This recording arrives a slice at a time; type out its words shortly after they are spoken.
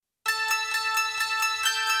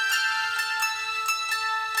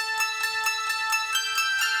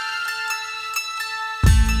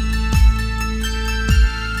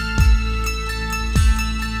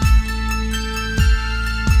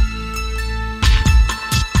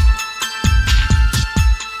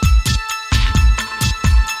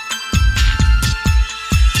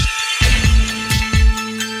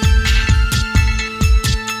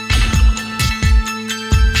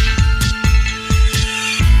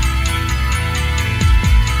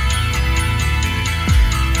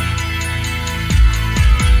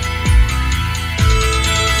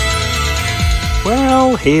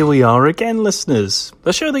here we are again, listeners.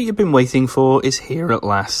 The show that you've been waiting for is here at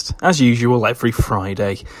last, as usual every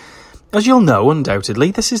Friday. As you'll know,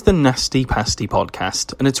 undoubtedly, this is the Nasty Pasty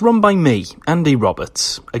podcast, and it's run by me, Andy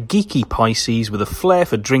Roberts, a geeky Pisces with a flair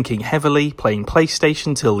for drinking heavily, playing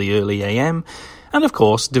PlayStation till the early AM, and of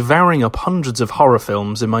course, devouring up hundreds of horror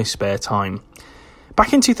films in my spare time.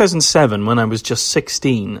 Back in 2007, when I was just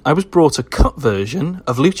 16, I was brought a cut version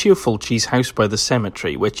of Lucio Fulci's House by the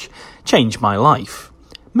Cemetery, which changed my life.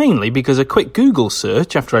 Mainly because a quick Google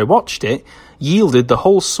search after I watched it yielded the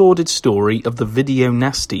whole sordid story of the Video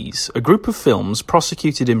Nasties, a group of films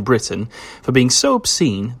prosecuted in Britain for being so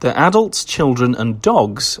obscene that adults, children and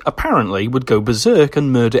dogs apparently would go berserk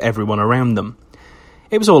and murder everyone around them.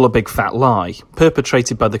 It was all a big fat lie,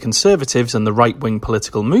 perpetrated by the Conservatives and the right-wing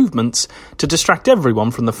political movements to distract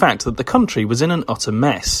everyone from the fact that the country was in an utter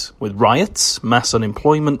mess, with riots, mass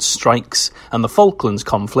unemployment, strikes, and the Falklands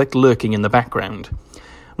conflict lurking in the background.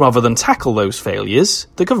 Rather than tackle those failures,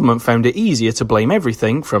 the government found it easier to blame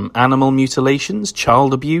everything from animal mutilations,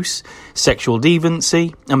 child abuse, sexual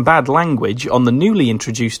deviancy, and bad language on the newly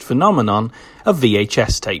introduced phenomenon of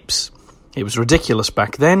VHS tapes. It was ridiculous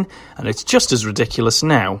back then, and it's just as ridiculous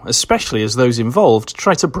now, especially as those involved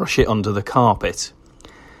try to brush it under the carpet.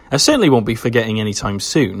 I certainly won't be forgetting anytime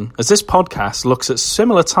soon, as this podcast looks at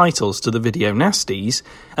similar titles to the Video Nasties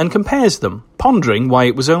and compares them, pondering why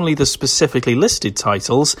it was only the specifically listed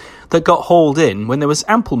titles that got hauled in when there was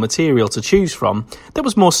ample material to choose from that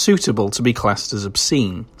was more suitable to be classed as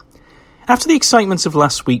obscene. After the excitement of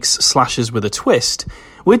last week's Slashers with a Twist,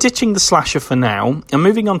 we're ditching the slasher for now and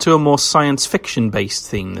moving on to a more science fiction-based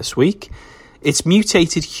theme this week. It's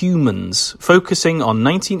Mutated Humans, focusing on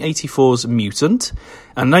 1984's Mutant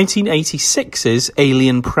and 1986's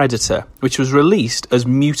Alien Predator, which was released as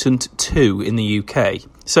Mutant II in the UK.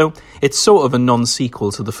 So it's sort of a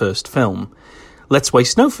non-sequel to the first film. Let's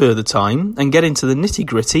waste no further time and get into the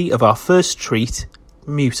nitty-gritty of our first treat,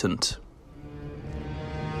 Mutant.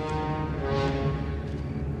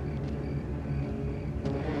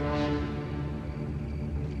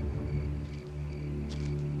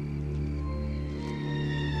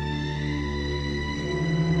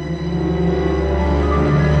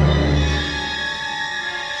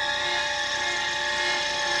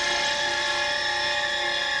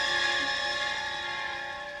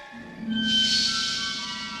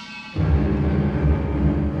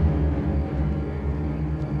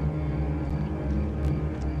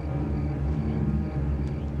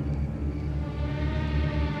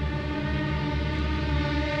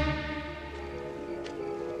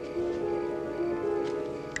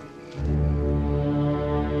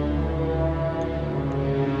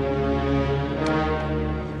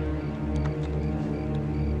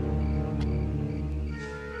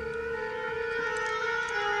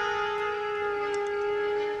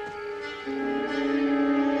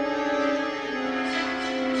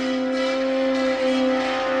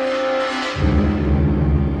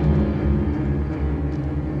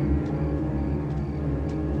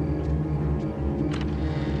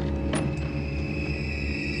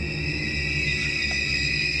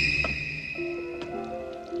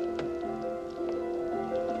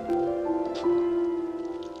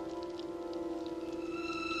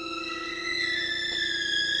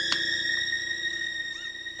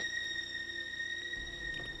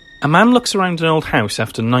 A man looks around an old house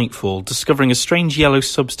after nightfall, discovering a strange yellow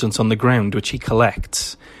substance on the ground which he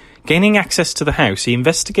collects. Gaining access to the house, he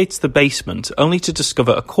investigates the basement, only to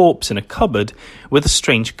discover a corpse in a cupboard with a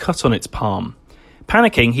strange cut on its palm.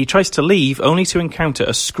 Panicking, he tries to leave, only to encounter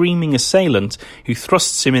a screaming assailant who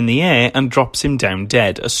thrusts him in the air and drops him down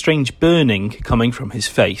dead, a strange burning coming from his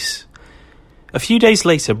face. A few days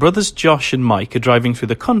later, brothers Josh and Mike are driving through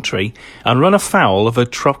the country and run afoul of a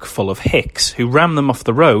truck full of hicks who ram them off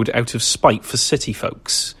the road out of spite for city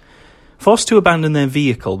folks. Forced to abandon their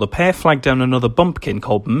vehicle, the pair flag down another bumpkin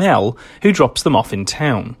called Mel, who drops them off in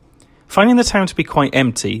town. Finding the town to be quite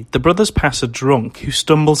empty, the brothers pass a drunk who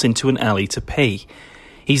stumbles into an alley to pee.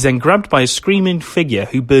 He's then grabbed by a screaming figure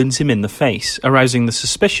who burns him in the face, arousing the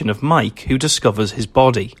suspicion of Mike, who discovers his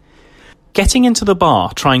body. Getting into the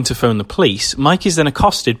bar, trying to phone the police, Mike is then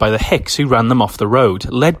accosted by the hicks who ran them off the road,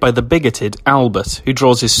 led by the bigoted Albert, who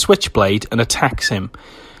draws his switchblade and attacks him.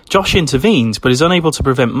 Josh intervenes, but is unable to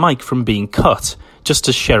prevent Mike from being cut, just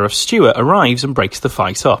as Sheriff Stewart arrives and breaks the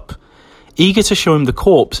fight up. Eager to show him the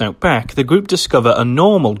corpse out back, the group discover a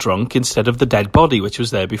normal drunk instead of the dead body which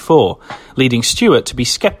was there before, leading Stewart to be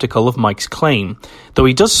sceptical of Mike's claim, though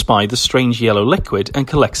he does spy the strange yellow liquid and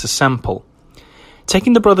collects a sample.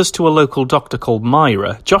 Taking the brothers to a local doctor called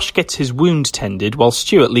Myra, Josh gets his wound tended while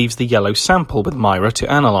Stewart leaves the yellow sample with Myra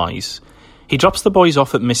to analyse. He drops the boys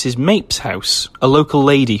off at Mrs. Mapes' house, a local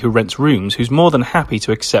lady who rents rooms who's more than happy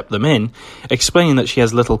to accept them in, explaining that she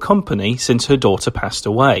has little company since her daughter passed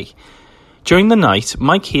away. During the night,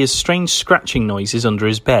 Mike hears strange scratching noises under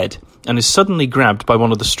his bed and is suddenly grabbed by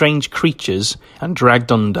one of the strange creatures and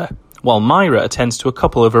dragged under, while Myra attends to a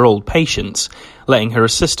couple of her old patients, letting her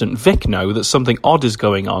assistant Vic know that something odd is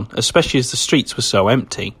going on, especially as the streets were so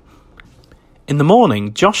empty. In the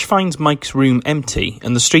morning, Josh finds Mike's room empty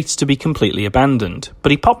and the streets to be completely abandoned,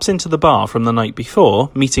 but he pops into the bar from the night before,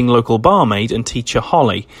 meeting local barmaid and teacher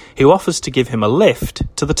Holly, who offers to give him a lift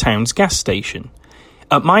to the town's gas station.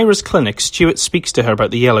 At Myra's clinic, Stuart speaks to her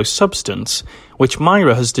about the yellow substance, which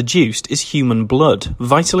Myra has deduced is human blood,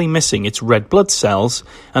 vitally missing its red blood cells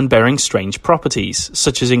and bearing strange properties,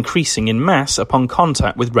 such as increasing in mass upon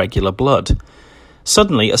contact with regular blood.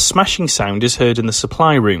 Suddenly, a smashing sound is heard in the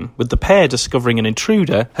supply room, with the pair discovering an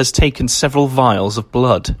intruder has taken several vials of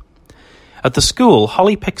blood. At the school,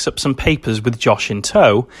 Holly picks up some papers with Josh in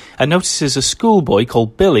tow and notices a schoolboy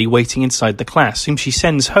called Billy waiting inside the class, whom she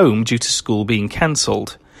sends home due to school being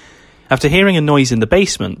cancelled. After hearing a noise in the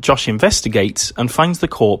basement, Josh investigates and finds the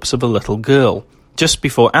corpse of a little girl, just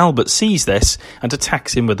before Albert sees this and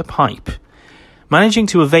attacks him with a pipe. Managing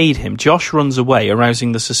to evade him, Josh runs away,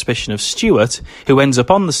 arousing the suspicion of Stuart, who ends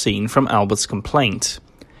up on the scene from Albert's complaint.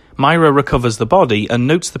 Myra recovers the body and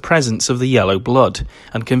notes the presence of the yellow blood,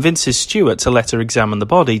 and convinces Stuart to let her examine the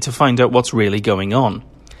body to find out what's really going on.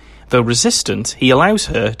 Though resistant, he allows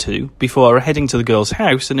her to, before heading to the girl's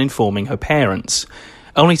house and informing her parents,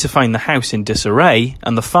 only to find the house in disarray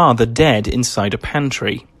and the father dead inside a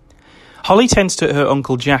pantry. Holly tends to her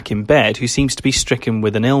Uncle Jack in bed, who seems to be stricken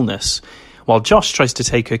with an illness, while Josh tries to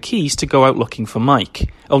take her keys to go out looking for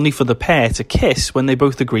Mike, only for the pair to kiss when they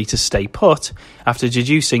both agree to stay put, after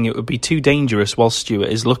deducing it would be too dangerous while Stuart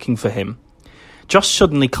is looking for him. Josh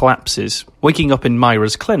suddenly collapses, waking up in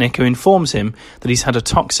Myra's clinic, who informs him that he's had a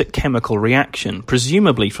toxic chemical reaction,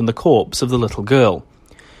 presumably from the corpse of the little girl.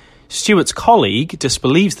 Stuart's colleague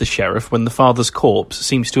disbelieves the sheriff when the father's corpse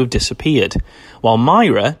seems to have disappeared, while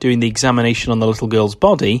Myra, doing the examination on the little girl's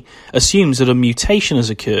body, assumes that a mutation has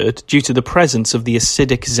occurred due to the presence of the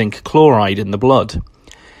acidic zinc chloride in the blood.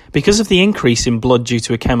 Because of the increase in blood due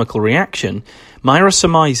to a chemical reaction, Myra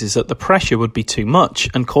surmises that the pressure would be too much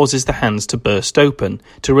and causes the hands to burst open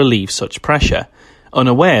to relieve such pressure,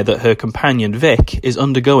 unaware that her companion Vic is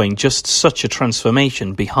undergoing just such a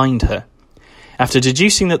transformation behind her. After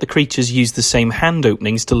deducing that the creatures use the same hand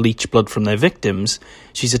openings to leach blood from their victims,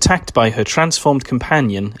 she's attacked by her transformed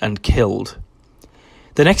companion and killed.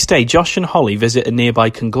 The next day, Josh and Holly visit a nearby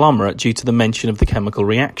conglomerate due to the mention of the chemical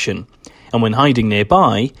reaction, and when hiding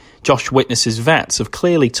nearby, Josh witnesses vats of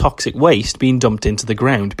clearly toxic waste being dumped into the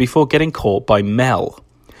ground before getting caught by Mel.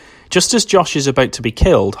 Just as Josh is about to be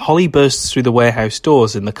killed, Holly bursts through the warehouse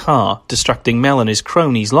doors in the car, distracting Mel and his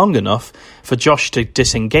cronies long enough for Josh to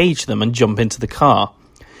disengage them and jump into the car.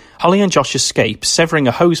 Holly and Josh escape, severing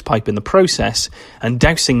a hose pipe in the process and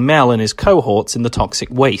dousing Mel and his cohorts in the toxic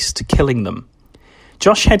waste, killing them.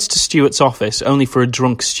 Josh heads to Stuart's office, only for a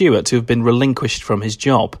drunk Stuart to have been relinquished from his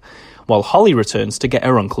job, while Holly returns to get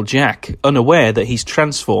her Uncle Jack, unaware that he's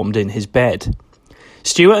transformed in his bed.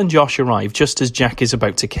 Stuart and Josh arrive just as Jack is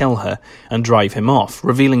about to kill her and drive him off,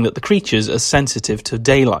 revealing that the creatures are sensitive to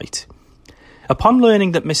daylight. Upon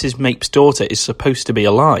learning that Mrs. Mapes' daughter is supposed to be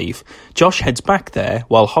alive, Josh heads back there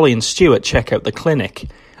while Holly and Stuart check out the clinic,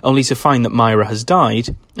 only to find that Myra has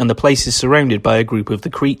died and the place is surrounded by a group of the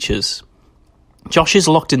creatures. Josh is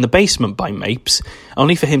locked in the basement by Mapes,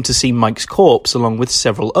 only for him to see Mike's corpse along with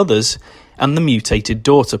several others and the mutated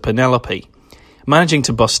daughter Penelope. Managing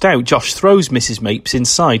to bust out, Josh throws Mrs. Mapes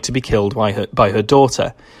inside to be killed by her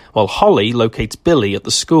daughter, while Holly locates Billy at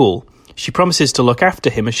the school. She promises to look after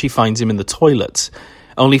him as she finds him in the toilets,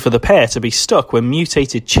 only for the pair to be stuck when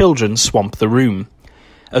mutated children swamp the room.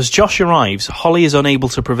 As Josh arrives, Holly is unable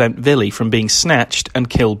to prevent Billy from being snatched and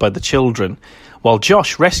killed by the children, while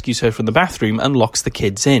Josh rescues her from the bathroom and locks the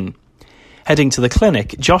kids in. Heading to the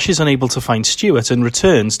clinic, Josh is unable to find Stuart and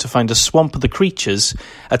returns to find a swamp of the creatures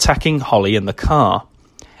attacking Holly in the car.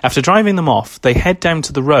 After driving them off, they head down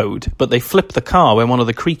to the road, but they flip the car when one of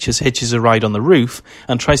the creatures hitches a ride on the roof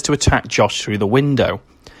and tries to attack Josh through the window.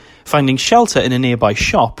 Finding shelter in a nearby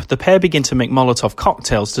shop, the pair begin to make Molotov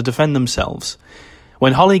cocktails to defend themselves.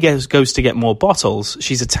 When Holly goes to get more bottles,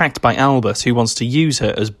 she's attacked by Albert, who wants to use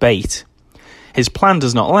her as bait. His plan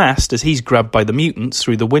does not last as he's grabbed by the mutants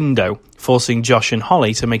through the window, forcing Josh and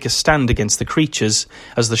Holly to make a stand against the creatures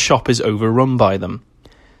as the shop is overrun by them.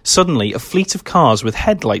 Suddenly, a fleet of cars with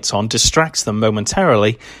headlights on distracts them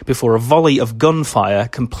momentarily before a volley of gunfire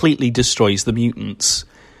completely destroys the mutants.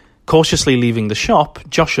 Cautiously leaving the shop,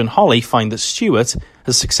 Josh and Holly find that Stuart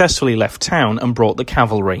has successfully left town and brought the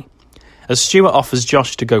cavalry. As Stuart offers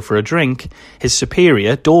Josh to go for a drink, his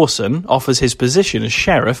superior, Dawson, offers his position as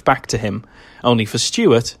sheriff back to him, only for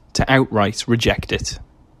Stuart to outright reject it.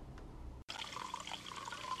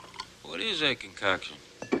 What is that concoction?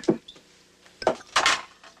 A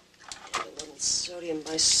little sodium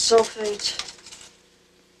bisulfate.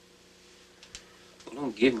 Well,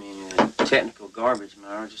 don't give me any of that technical garbage,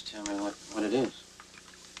 Myra. Just tell me what it is.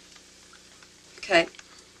 Okay.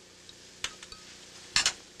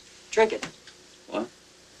 Drink it. What?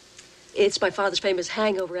 It's my father's famous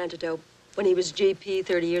hangover antidote when he was GP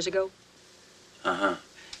 30 years ago. Uh-huh.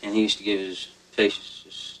 And he used to give his patients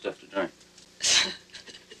this stuff to drink.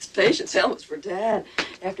 His patients, hell, was for Dad.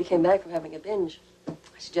 After he came back from having a binge. I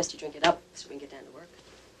suggest you drink it up so we can get down to work.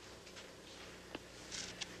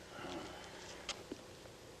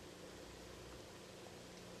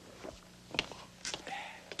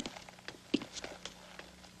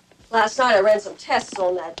 Last night I ran some tests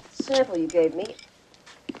on that sample you gave me.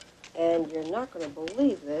 And you're not going to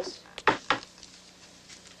believe this.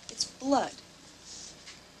 It's blood.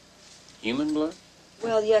 Human blood?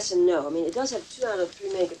 Well, yes and no. I mean, it does have 2 out of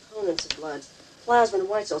 3 main components of blood. Plasma and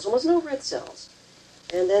white cells, almost no red cells.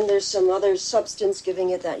 And then there's some other substance giving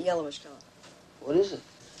it that yellowish color. What is it?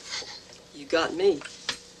 You got me.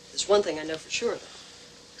 There's one thing I know for sure,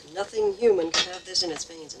 though. Nothing human can have this in its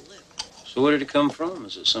veins and live. So where did it come from?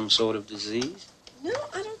 Is it some sort of disease? No,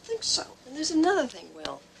 I don't think so. And there's another thing,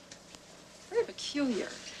 Will. Very peculiar.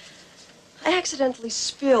 I accidentally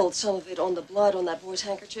spilled some of it on the blood on that boy's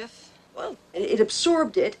handkerchief. Well, it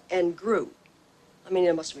absorbed it and grew. I mean,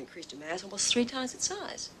 it must have increased in mass almost 3 times its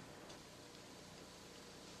size.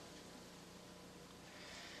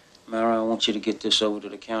 Myra, I want you to get this over to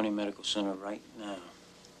the county medical center right now.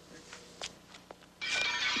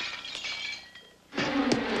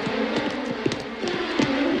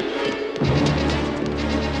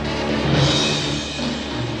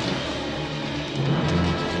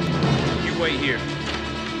 You wait here.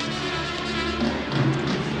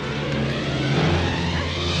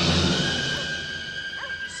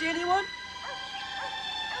 See anyone?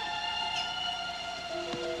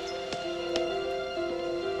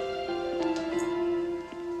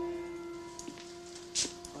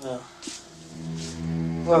 Well,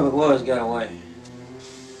 whoever it was got away.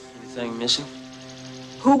 Anything missing?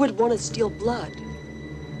 Who would want to steal blood?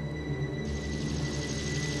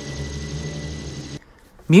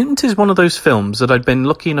 Mutant is one of those films that I'd been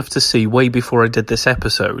lucky enough to see way before I did this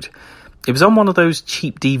episode. It was on one of those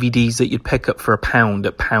cheap DVDs that you'd pick up for £1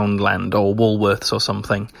 at Poundland or Woolworths or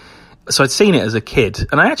something. So I'd seen it as a kid,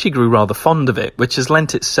 and I actually grew rather fond of it, which has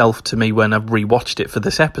lent itself to me when I've rewatched it for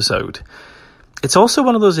this episode. It's also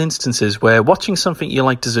one of those instances where watching something you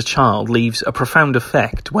liked as a child leaves a profound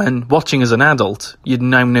effect when, watching as an adult, you'd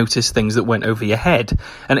now notice things that went over your head,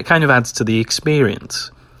 and it kind of adds to the experience.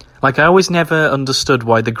 Like, I always never understood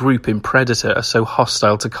why the group in Predator are so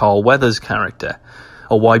hostile to Carl Weathers' character,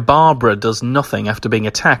 or why Barbara does nothing after being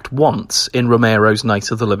attacked once in Romero's Night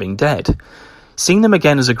of the Living Dead. Seeing them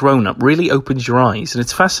again as a grown-up really opens your eyes, and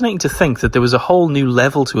it's fascinating to think that there was a whole new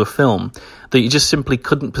level to a film that you just simply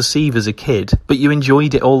couldn't perceive as a kid, but you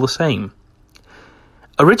enjoyed it all the same.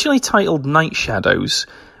 Originally titled Night Shadows,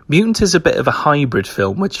 Mutant is a bit of a hybrid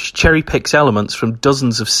film which cherry-picks elements from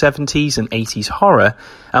dozens of 70s and 80s horror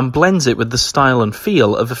and blends it with the style and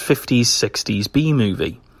feel of a 50s, 60s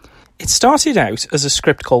B-movie. It started out as a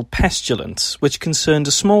script called Pestilence, which concerned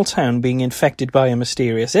a small town being infected by a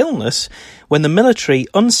mysterious illness when the military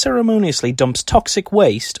unceremoniously dumps toxic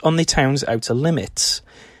waste on the town's outer limits.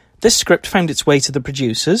 This script found its way to the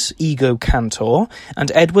producers, Ego Cantor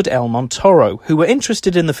and Edward L. Montoro, who were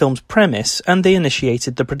interested in the film's premise, and they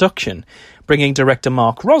initiated the production, bringing director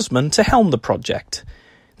Mark Rosman to helm the project.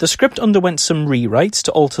 The script underwent some rewrites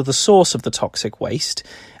to alter the source of the toxic waste,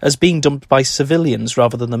 as being dumped by civilians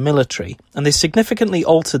rather than the military, and they significantly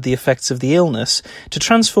altered the effects of the illness to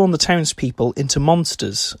transform the townspeople into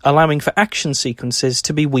monsters, allowing for action sequences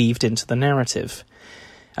to be weaved into the narrative.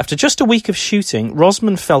 After just a week of shooting,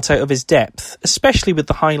 Rosman felt out of his depth, especially with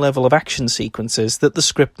the high level of action sequences that the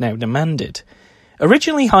script now demanded.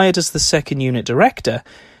 Originally hired as the second unit director,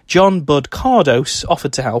 John Bud Cardos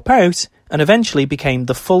offered to help out, and eventually became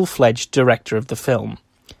the full-fledged director of the film.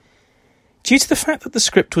 Due to the fact that the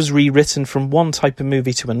script was rewritten from one type of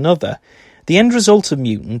movie to another, the end result of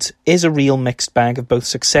Mutant is a real mixed bag of both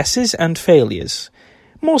successes and failures.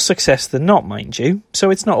 More success than not, mind you,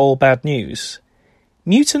 so it's not all bad news.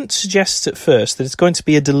 Mutant suggests at first that it's going to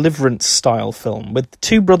be a Deliverance-style film, with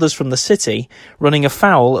two brothers from the city running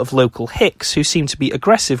afoul of local hicks who seem to be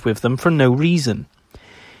aggressive with them for no reason.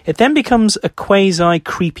 It then becomes a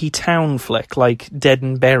quasi-creepy town flick like Dead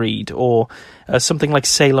and Buried, or something like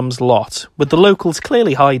Salem's Lot, with the locals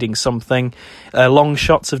clearly hiding something, long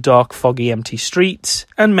shots of dark, foggy, empty streets,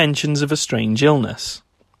 and mentions of a strange illness.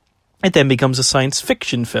 It then becomes a science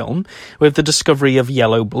fiction film, with the discovery of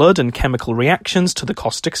yellow blood and chemical reactions to the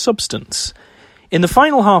caustic substance. In the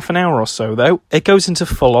final half an hour or so, though, it goes into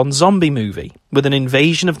full-on zombie movie, with an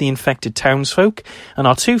invasion of the infected townsfolk, and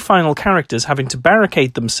our two final characters having to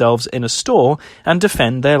barricade themselves in a store and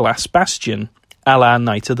defend their last bastion, a la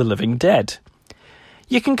Night of the Living Dead.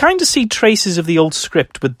 You can kind of see traces of the old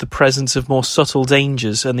script with the presence of more subtle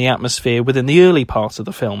dangers and the atmosphere within the early part of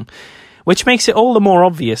the film, which makes it all the more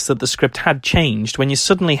obvious that the script had changed when you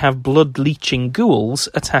suddenly have blood-leeching ghouls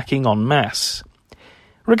attacking en masse.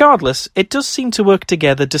 Regardless, it does seem to work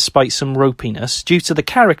together despite some ropiness due to the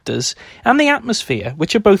characters and the atmosphere,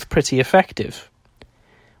 which are both pretty effective.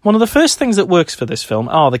 One of the first things that works for this film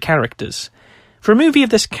are the characters. For a movie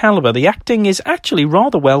of this calibre, the acting is actually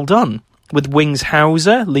rather well done, with Wings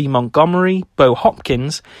Hauser, Lee Montgomery, Bo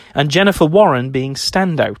Hopkins, and Jennifer Warren being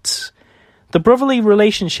standouts. The brotherly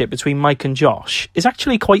relationship between Mike and Josh is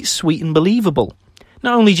actually quite sweet and believable,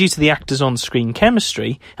 not only due to the actors' on-screen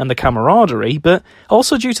chemistry and the camaraderie, but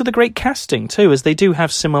also due to the great casting too, as they do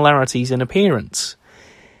have similarities in appearance.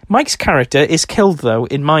 Mike's character is killed though,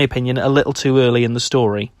 in my opinion, a little too early in the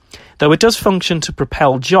story, though it does function to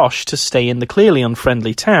propel Josh to stay in the clearly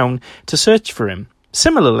unfriendly town to search for him.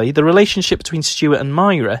 Similarly, the relationship between Stuart and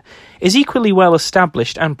Myra is equally well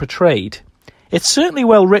established and portrayed. It's certainly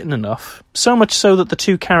well written enough, so much so that the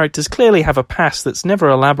two characters clearly have a past that's never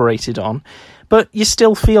elaborated on, but you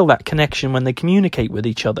still feel that connection when they communicate with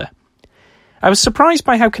each other. I was surprised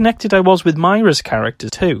by how connected I was with Myra's character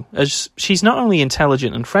too, as she's not only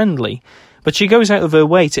intelligent and friendly, but she goes out of her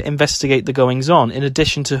way to investigate the goings-on in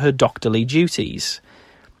addition to her doctorly duties.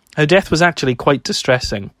 Her death was actually quite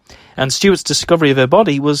distressing, and Stuart's discovery of her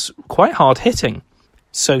body was quite hard-hitting.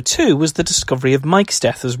 So too was the discovery of Mike's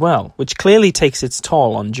death as well, which clearly takes its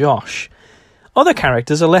toll on Josh. Other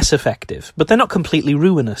characters are less effective, but they're not completely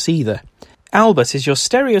ruinous either. Albert is your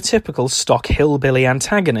stereotypical stock hillbilly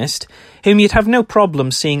antagonist, whom you'd have no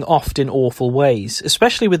problem seeing oft in awful ways,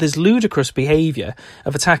 especially with his ludicrous behaviour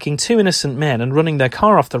of attacking two innocent men and running their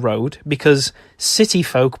car off the road because city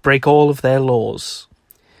folk break all of their laws.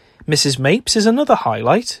 Mrs. Mapes is another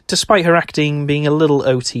highlight, despite her acting being a little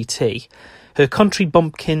OTT. Her country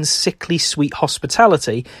bumpkin's sickly sweet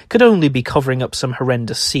hospitality could only be covering up some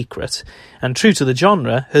horrendous secret, and true to the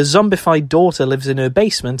genre, her zombified daughter lives in her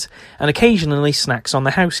basement and occasionally snacks on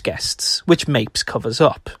the house guests, which Mapes covers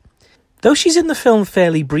up. Though she's in the film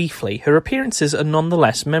fairly briefly, her appearances are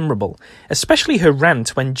nonetheless memorable, especially her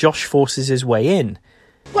rant when Josh forces his way in.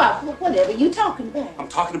 Well, whatever you talking about? I'm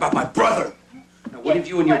talking about my brother. Now, what have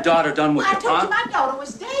you and your daughter done with I him, told huh? you my daughter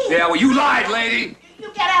was dead. Yeah, well, you lied, lady.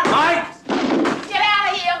 You get out of Mike! here. Get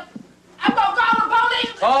out of here. I'm going to call the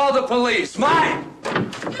police. Call the police. Mike!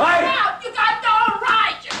 Get Mike! out. You got no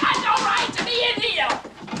right. You got no right to be in here.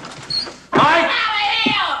 Mike! Get out of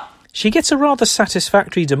here. She gets a rather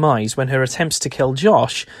satisfactory demise when her attempts to kill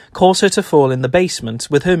Josh cause her to fall in the basement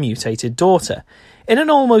with her mutated daughter, in an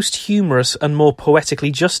almost humorous and more poetically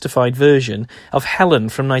justified version of Helen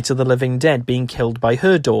from Night of the Living Dead being killed by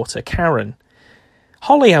her daughter, Karen.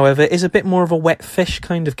 Holly, however, is a bit more of a wet fish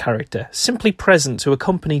kind of character, simply present to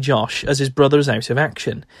accompany Josh as his brother is out of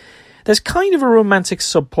action. There's kind of a romantic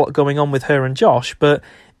subplot going on with her and Josh, but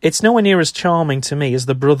it's nowhere near as charming to me as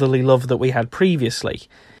the brotherly love that we had previously.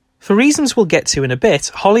 For reasons we'll get to in a bit,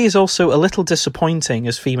 Holly is also a little disappointing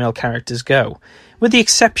as female characters go, with the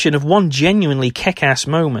exception of one genuinely kick-ass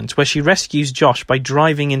moment where she rescues Josh by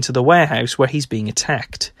driving into the warehouse where he's being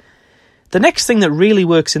attacked. The next thing that really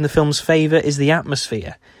works in the film's favour is the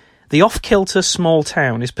atmosphere. The off-kilter small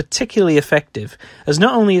town is particularly effective, as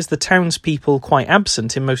not only is the townspeople quite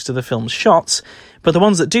absent in most of the film's shots, but the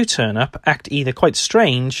ones that do turn up act either quite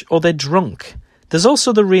strange or they're drunk. There's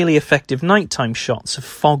also the really effective nighttime shots of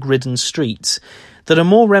fog-ridden streets that are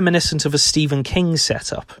more reminiscent of a Stephen King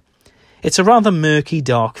setup. It's a rather murky,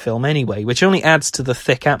 dark film anyway, which only adds to the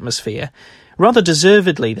thick atmosphere, rather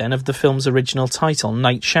deservedly then of the film's original title,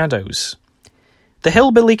 Night Shadows. The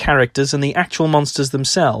hillbilly characters and the actual monsters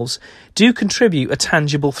themselves do contribute a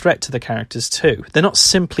tangible threat to the characters too. They're not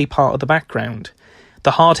simply part of the background.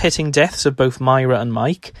 The hard-hitting deaths of both Myra and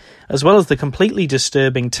Mike, as well as the completely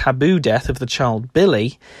disturbing taboo death of the child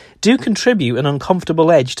Billy, do contribute an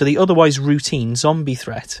uncomfortable edge to the otherwise routine zombie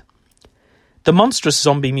threat. The monstrous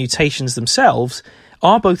zombie mutations themselves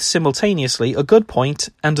are both simultaneously a good point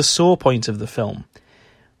and a sore point of the film.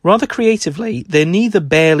 Rather creatively, they're neither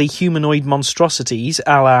barely humanoid monstrosities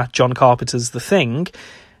a la John Carpenter's The Thing,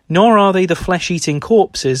 nor are they the flesh-eating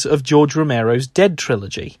corpses of George Romero's Dead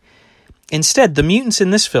trilogy. Instead, the mutants in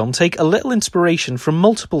this film take a little inspiration from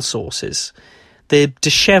multiple sources. They're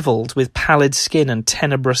dishevelled with pallid skin and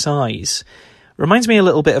tenebrous eyes. Reminds me a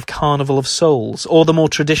little bit of Carnival of Souls, or the more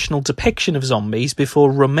traditional depiction of zombies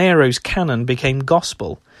before Romero's canon became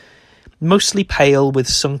gospel. Mostly pale with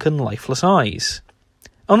sunken, lifeless eyes.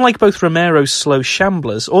 Unlike both Romero's slow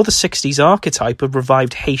shamblers or the 60s archetype of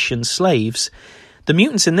revived Haitian slaves, the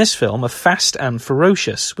mutants in this film are fast and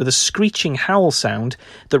ferocious, with a screeching howl sound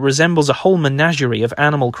that resembles a whole menagerie of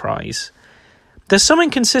animal cries. There's some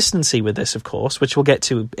inconsistency with this, of course, which we'll get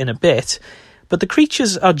to in a bit, but the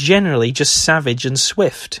creatures are generally just savage and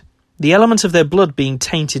swift. The element of their blood being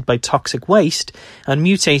tainted by toxic waste and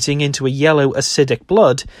mutating into a yellow acidic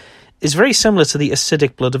blood is very similar to the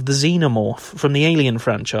acidic blood of the xenomorph from the Alien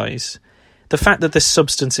franchise. The fact that this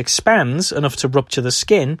substance expands enough to rupture the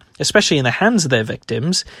skin, especially in the hands of their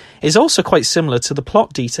victims, is also quite similar to the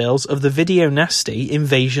plot details of the video nasty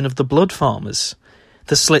Invasion of the Blood Farmers.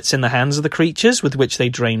 The slits in the hands of the creatures with which they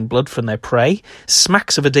drain blood from their prey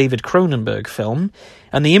smacks of a David Cronenberg film,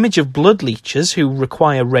 and the image of blood leeches who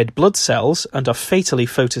require red blood cells and are fatally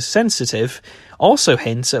photosensitive also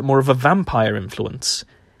hints at more of a vampire influence.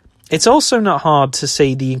 It's also not hard to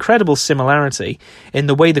see the incredible similarity in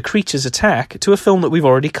the way the creatures attack to a film that we've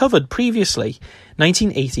already covered previously,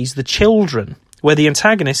 1980's The Children, where the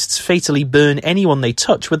antagonists fatally burn anyone they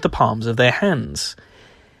touch with the palms of their hands.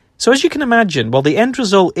 So as you can imagine, while the end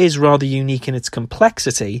result is rather unique in its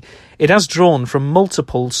complexity, it has drawn from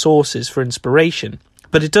multiple sources for inspiration,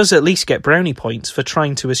 but it does at least get brownie points for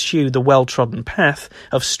trying to eschew the well-trodden path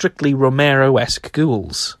of strictly Romero-esque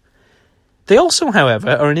ghouls. They also, however,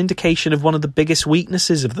 are an indication of one of the biggest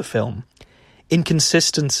weaknesses of the film: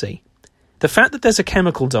 inconsistency. The fact that there's a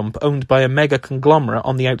chemical dump owned by a mega conglomerate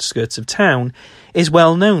on the outskirts of town is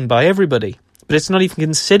well known by everybody, but it's not even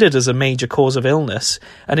considered as a major cause of illness,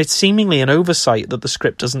 and it's seemingly an oversight that the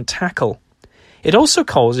script doesn't tackle. It also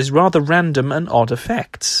causes rather random and odd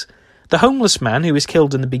effects. The homeless man who is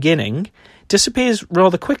killed in the beginning disappears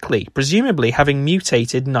rather quickly, presumably having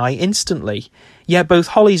mutated nigh instantly, yet both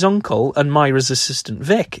Holly's uncle and Myra's assistant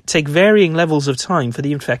Vic take varying levels of time for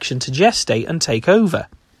the infection to gestate and take over.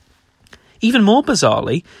 Even more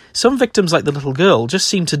bizarrely, some victims like the little girl just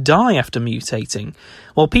seem to die after mutating,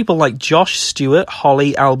 while people like Josh, Stewart,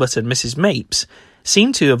 Holly, Albert and Mrs. Mapes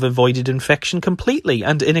seem to have avoided infection completely,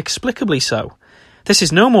 and inexplicably so. This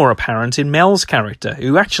is no more apparent in Mel's character,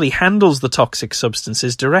 who actually handles the toxic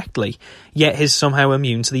substances directly, yet is somehow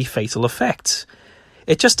immune to the fatal effects.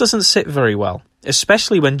 It just doesn't sit very well,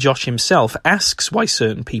 especially when Josh himself asks why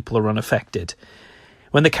certain people are unaffected.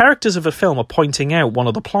 When the characters of a film are pointing out one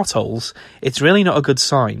of the plot holes, it's really not a good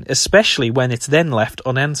sign, especially when it's then left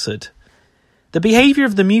unanswered. The behaviour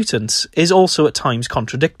of the mutants is also at times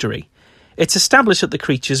contradictory. It's established that the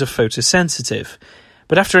creatures are photosensitive,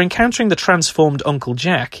 but after encountering the transformed Uncle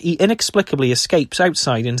Jack, he inexplicably escapes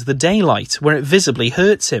outside into the daylight, where it visibly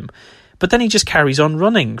hurts him, but then he just carries on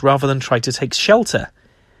running, rather than try to take shelter.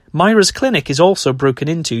 Myra's clinic is also broken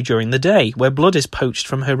into during the day, where blood is poached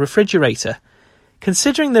from her refrigerator.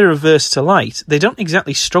 Considering they're reverse to light, they don't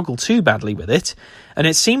exactly struggle too badly with it, and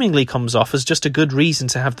it seemingly comes off as just a good reason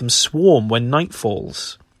to have them swarm when night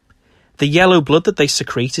falls. The yellow blood that they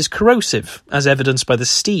secrete is corrosive, as evidenced by the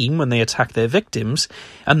steam when they attack their victims,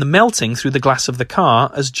 and the melting through the glass of the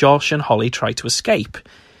car as Josh and Holly try to escape.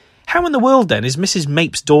 How in the world, then, is Mrs.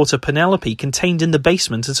 Mapes' daughter Penelope contained in the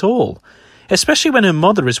basement at all? Especially when her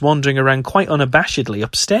mother is wandering around quite unabashedly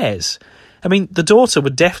upstairs. I mean, the daughter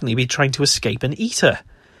would definitely be trying to escape and eat her.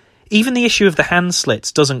 Even the issue of the hand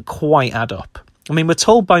slits doesn't quite add up. I mean, we're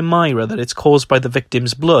told by Myra that it's caused by the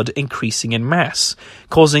victim's blood increasing in mass,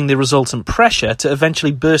 causing the resultant pressure to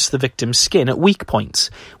eventually burst the victim's skin at weak points,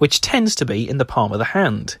 which tends to be in the palm of the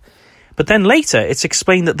hand. But then later, it's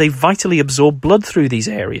explained that they vitally absorb blood through these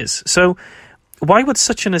areas, so why would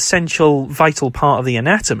such an essential, vital part of the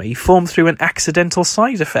anatomy form through an accidental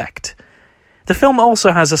side effect? The film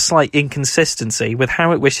also has a slight inconsistency with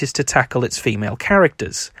how it wishes to tackle its female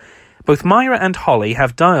characters. Both Myra and Holly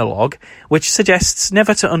have dialogue which suggests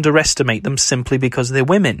never to underestimate them simply because they're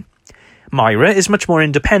women. Myra is much more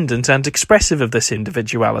independent and expressive of this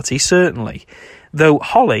individuality, certainly, though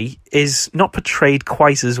Holly is not portrayed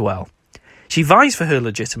quite as well. She vies for her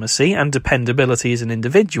legitimacy and dependability as an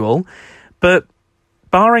individual, but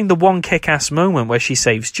barring the one kick-ass moment where she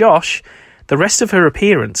saves Josh, The rest of her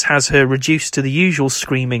appearance has her reduced to the usual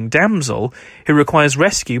screaming damsel who requires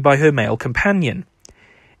rescue by her male companion.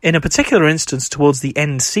 In a particular instance towards the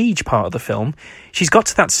end siege part of the film, she's got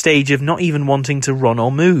to that stage of not even wanting to run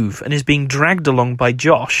or move and is being dragged along by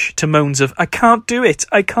Josh to moans of, "I can't do it,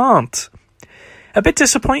 I can't." A bit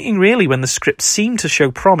disappointing really when the script seemed to show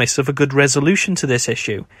promise of a good resolution to this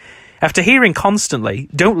issue. After hearing constantly,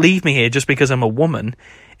 "Don't leave me here just because I'm a woman,"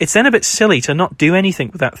 it's then a bit silly to not do anything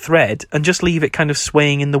with that thread and just leave it kind of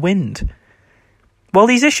swaying in the wind. While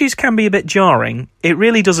these issues can be a bit jarring, it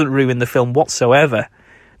really doesn't ruin the film whatsoever.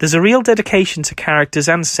 There's a real dedication to characters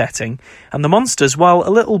and setting, and the monsters, while a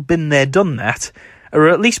little been there done that, are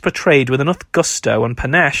at least portrayed with enough gusto and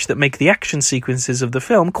panache that make the action sequences of the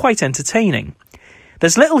film quite entertaining.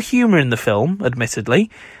 There's little humour in the film, admittedly,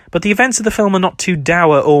 but the events of the film are not too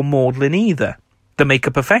dour or maudlin either. The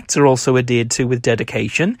makeup effects are also adhered to with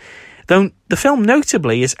dedication, though the film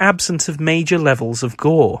notably is absent of major levels of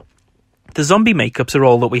gore. The zombie makeups are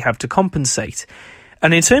all that we have to compensate,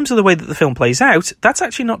 and in terms of the way that the film plays out, that's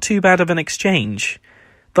actually not too bad of an exchange.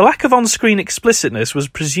 The lack of on-screen explicitness was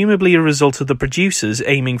presumably a result of the producers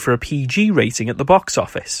aiming for a PG rating at the box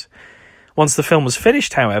office. Once the film was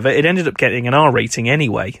finished, however, it ended up getting an R rating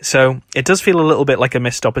anyway, so it does feel a little bit like a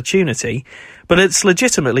missed opportunity, but it's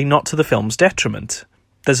legitimately not to the film's detriment.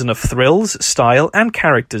 There's enough thrills, style, and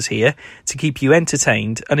characters here to keep you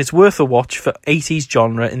entertained, and it's worth a watch for 80s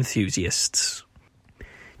genre enthusiasts.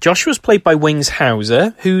 Josh was played by Wings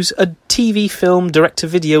Hauser, who's a TV film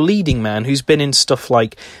direct-to-video leading man who's been in stuff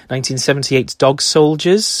like 1978's Dog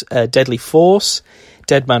Soldiers, Deadly Force,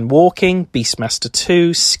 Dead Man Walking, Beastmaster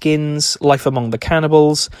 2, Skins, Life Among the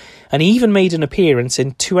Cannibals, and he even made an appearance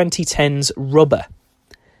in 2010's Rubber.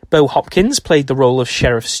 Bo Hopkins played the role of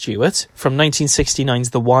Sheriff Stewart from 1969's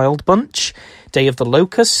The Wild Bunch, Day of the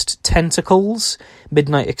Locust, Tentacles,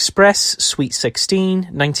 Midnight Express, Sweet 16,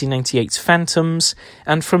 1998's Phantoms,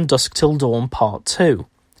 and From Dusk Till Dawn Part 2.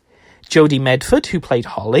 Jodie Medford, who played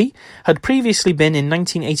Holly, had previously been in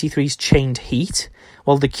 1983's Chained Heat,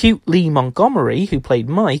 while the cute Lee Montgomery, who played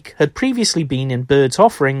Mike, had previously been in Bird's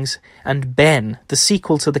Offerings and Ben, the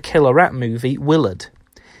sequel to the killer rat movie Willard.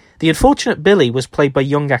 The unfortunate Billy was played by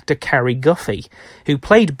young actor Carrie Guffey, who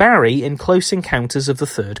played Barry in Close Encounters of the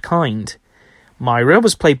Third Kind. Myra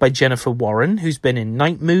was played by Jennifer Warren, who's been in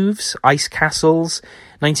Night Moves, Ice Castles,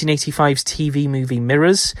 1985's TV movie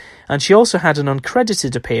Mirrors, and she also had an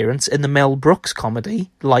uncredited appearance in the Mel Brooks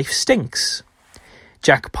comedy Life Stinks.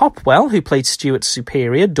 Jack Popwell, who played Stewart's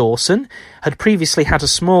superior, Dawson, had previously had a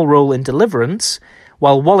small role in Deliverance,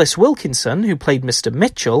 while Wallace Wilkinson, who played Mr.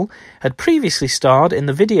 Mitchell, had previously starred in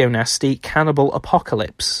the video nasty Cannibal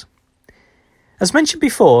Apocalypse. As mentioned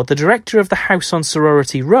before, the director of The House on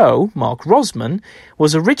Sorority Row, Mark Rosman,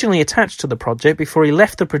 was originally attached to the project before he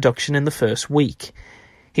left the production in the first week.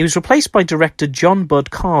 He was replaced by director John Bud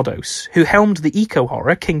Cardos, who helmed the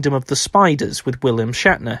eco-horror Kingdom of the Spiders with William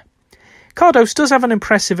Shatner. Cardos does have an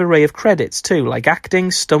impressive array of credits too, like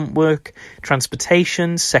acting, stunt work,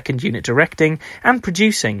 transportation, second unit directing, and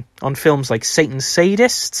producing on films like Satan's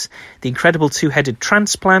Sadists, The Incredible Two-Headed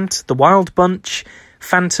Transplant, The Wild Bunch,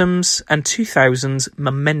 Phantoms, and 2000's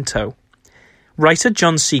Memento. Writer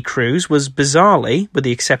John C. Cruz was bizarrely, with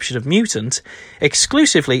the exception of Mutant,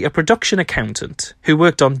 exclusively a production accountant who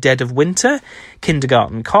worked on Dead of Winter,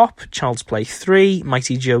 Kindergarten Cop, Child's Play 3,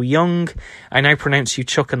 Mighty Joe Young, I Now Pronounce You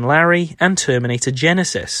Chuck and Larry, and Terminator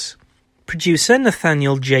Genesis. Producer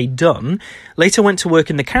Nathaniel J. Dunn later went to work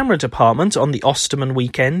in the camera department on The Osterman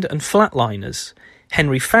Weekend and Flatliners.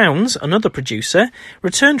 Henry Fownes, another producer,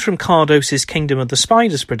 returned from Cardos' Kingdom of the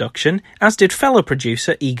Spiders production, as did fellow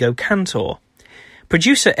producer Ego Cantor.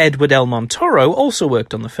 Producer Edward L. Montoro also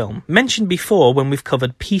worked on the film, mentioned before when we've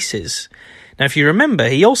covered Pieces. Now, if you remember,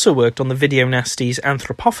 he also worked on the video nasties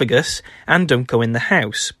Anthropophagus and Don't Go in the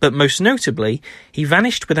House, but most notably, he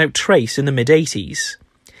vanished without trace in the mid-80s.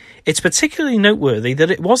 It's particularly noteworthy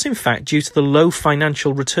that it was in fact due to the low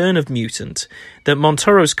financial return of Mutant that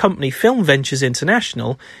Montoro's company Film Ventures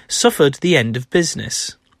International suffered the end of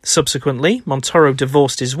business. Subsequently, Montoro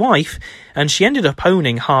divorced his wife, and she ended up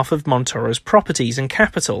owning half of Montoro's properties and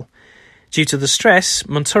capital. Due to the stress,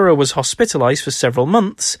 Montoro was hospitalized for several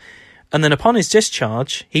months, and then upon his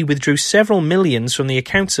discharge, he withdrew several millions from the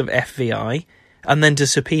accounts of FVI, and then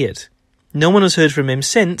disappeared. No one has heard from him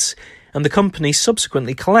since, and the company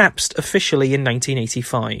subsequently collapsed officially in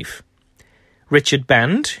 1985. Richard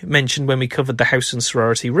Band, mentioned when we covered The House on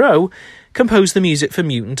Sorority Row, composed the music for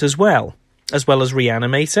Mutant as well as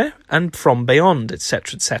Reanimator and From Beyond,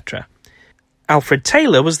 etc., etc. Alfred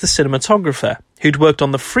Taylor was the cinematographer, who'd worked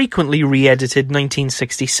on the frequently re-edited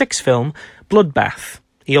 1966 film Bloodbath.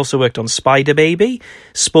 He also worked on Spider Baby,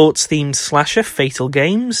 sports-themed slasher Fatal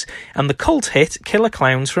Games, and the cult hit Killer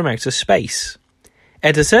Clowns from Outer Space.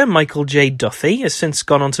 Editor Michael J. Duthie has since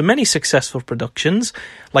gone on to many successful productions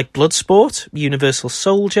like Bloodsport, Universal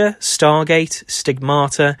Soldier, Stargate,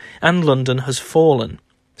 Stigmata, and London Has Fallen.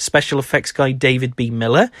 Special effects guy David B.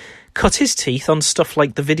 Miller cut his teeth on stuff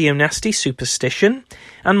like the video nasty Superstition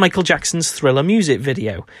and Michael Jackson's Thriller music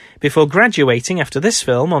video, before graduating after this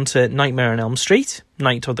film onto Nightmare on Elm Street,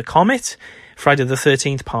 Night of the Comet, Friday the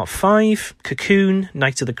 13th Part 5, Cocoon,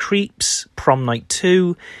 Night of the Creeps, Prom Night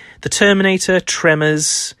 2, The Terminator,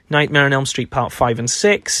 Tremors, Nightmare on Elm Street Part 5 and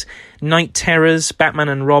 6, Night Terrors, Batman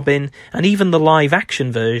and Robin, and even the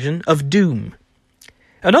live-action version of Doom.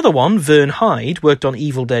 Another one, Vern Hyde, worked on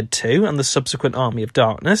Evil Dead 2 and the subsequent Army of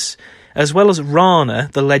Darkness, as well as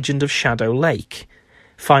Rana, The Legend of Shadow Lake.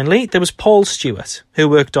 Finally, there was Paul Stewart, who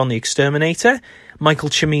worked on The Exterminator, Michael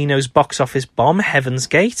Cimino's box office bomb Heaven's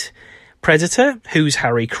Gate, Predator, Who's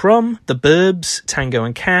Harry Crumb, The Burbs, Tango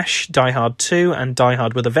and Cash, Die Hard 2 and Die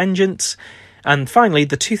Hard with a Vengeance, and finally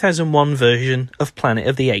the 2001 version of Planet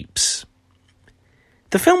of the Apes.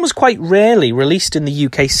 The film was quite rarely released in the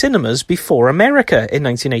UK cinemas before America in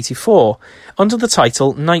 1984, under the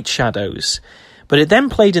title Night Shadows, but it then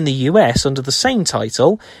played in the US under the same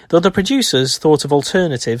title, though the producers thought of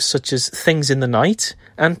alternatives such as Things in the Night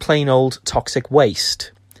and plain old Toxic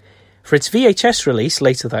Waste. For its VHS release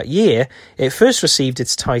later that year, it first received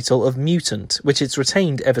its title of Mutant, which it's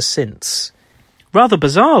retained ever since. Rather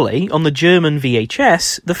bizarrely, on the German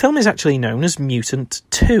VHS, the film is actually known as Mutant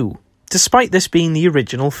II, despite this being the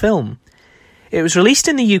original film. It was released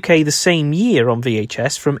in the UK the same year on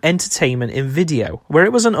VHS from Entertainment in Video, where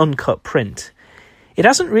it was an uncut print. It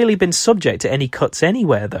hasn't really been subject to any cuts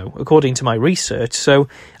anywhere, though, according to my research, so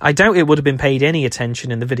I doubt it would have been paid any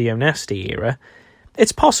attention in the Video Nasty era.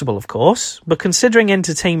 It's possible, of course, but considering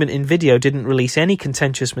Entertainment in Video didn't release any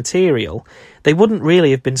contentious material, they wouldn't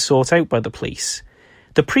really have been sought out by the police.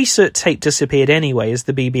 The pre-cert tape disappeared anyway as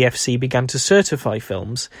the BBFC began to certify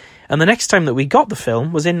films, and the next time that we got the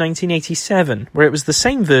film was in 1987, where it was the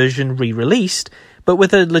same version re-released, but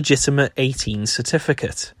with a legitimate 18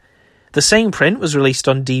 certificate. The same print was released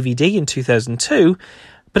on DVD in 2002,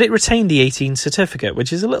 but it retained the 18 certificate,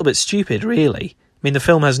 which is a little bit stupid, really. I mean, the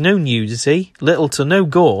film has no nudity, little to no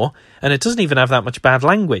gore, and it doesn't even have that much bad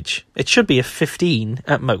language. It should be a 15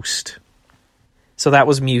 at most. So that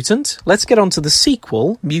was Mutant. Let's get on to the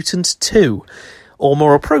sequel, Mutant II, or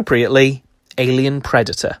more appropriately, Alien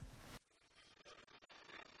Predator.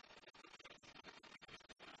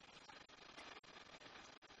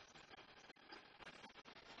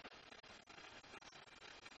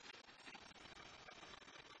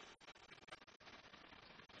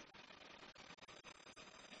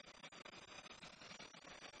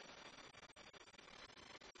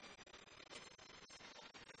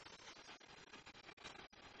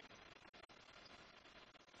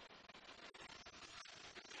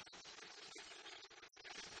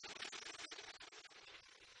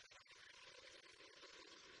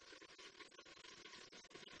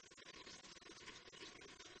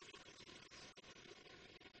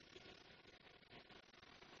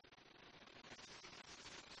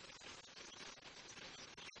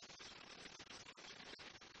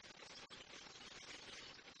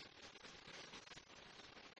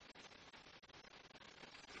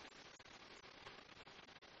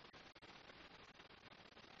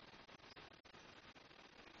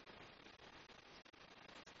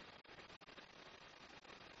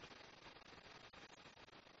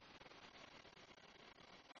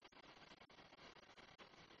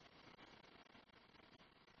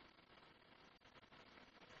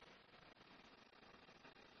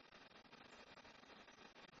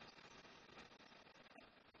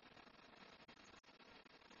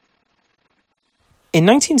 In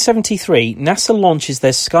 1973, NASA launches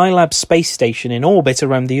their Skylab space station in orbit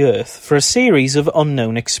around the Earth for a series of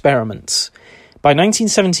unknown experiments. By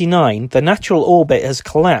 1979, the natural orbit has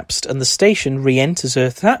collapsed and the station re-enters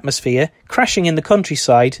Earth's atmosphere, crashing in the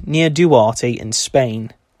countryside near Duarte in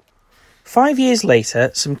Spain. 5 years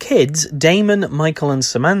later, some kids, Damon, Michael and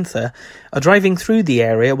Samantha, are driving through the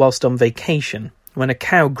area whilst on vacation, when a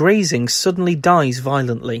cow grazing suddenly dies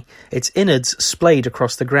violently, its innards splayed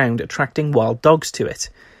across the ground, attracting wild dogs to it,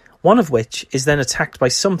 one of which is then attacked by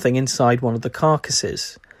something inside one of the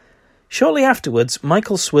carcasses. Shortly afterwards,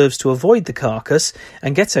 Michael swerves to avoid the carcass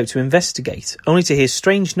and gets out to investigate, only to hear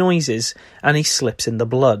strange noises, and he slips in the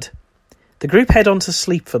blood. The group head on to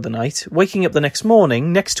sleep for the night, waking up the next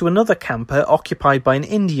morning next to another camper occupied by an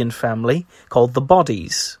Indian family called the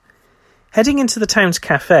Bodies. Heading into the town's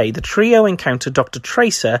cafe, the trio encounter Dr.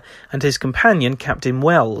 Tracer and his companion, Captain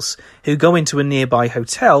Wells, who go into a nearby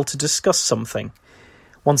hotel to discuss something.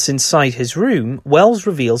 Once inside his room, Wells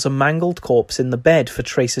reveals a mangled corpse in the bed for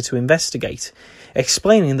Tracer to investigate,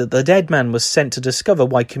 explaining that the dead man was sent to discover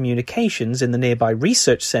why communications in the nearby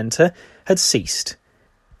research centre had ceased.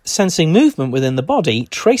 Sensing movement within the body,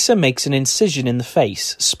 Tracer makes an incision in the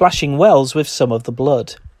face, splashing Wells with some of the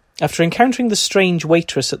blood. After encountering the strange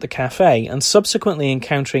waitress at the cafe and subsequently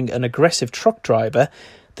encountering an aggressive truck driver,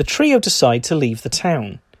 the trio decide to leave the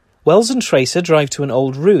town. Wells and Tracer drive to an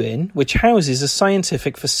old ruin which houses a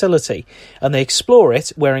scientific facility, and they explore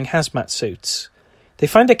it wearing hazmat suits. They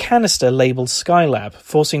find a canister labelled Skylab,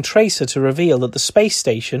 forcing Tracer to reveal that the space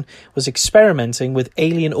station was experimenting with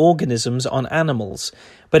alien organisms on animals,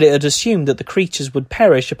 but it had assumed that the creatures would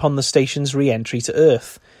perish upon the station's re-entry to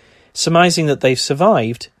Earth. Surmising that they've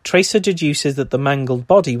survived, Tracer deduces that the mangled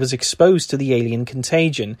body was exposed to the alien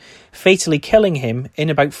contagion, fatally killing him in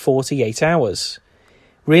about 48 hours.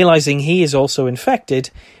 Realising he is also infected,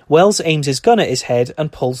 Wells aims his gun at his head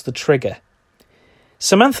and pulls the trigger.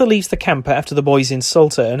 Samantha leaves the camper after the boys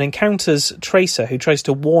insult her and encounters Tracer, who tries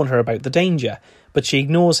to warn her about the danger, but she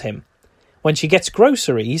ignores him. When she gets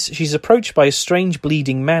groceries, she's approached by a strange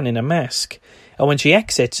bleeding man in a mask, and when she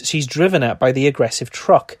exits, she's driven at by the aggressive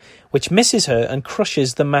truck, which misses her and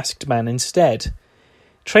crushes the masked man instead.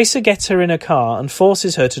 Tracer gets her in a car and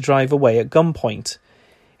forces her to drive away at gunpoint.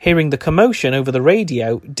 Hearing the commotion over the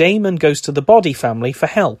radio, Damon goes to the Body family for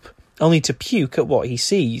help, only to puke at what he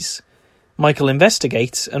sees. Michael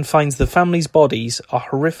investigates and finds the family's bodies are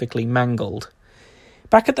horrifically mangled.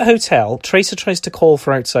 Back at the hotel, Tracer tries to call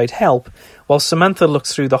for outside help, while Samantha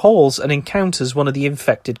looks through the halls and encounters one of the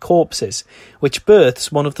infected corpses, which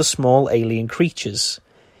births one of the small alien creatures.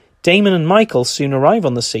 Damon and Michael soon arrive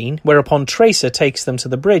on the scene, whereupon Tracer takes them to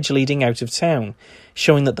the bridge leading out of town,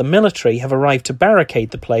 showing that the military have arrived to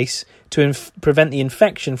barricade the place to prevent the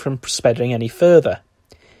infection from spreading any further.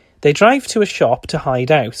 They drive to a shop to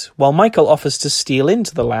hide out, while Michael offers to steal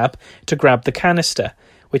into the lab to grab the canister,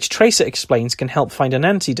 which Tracer explains can help find an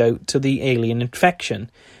antidote to the alien infection,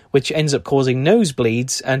 which ends up causing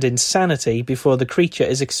nosebleeds and insanity before the creature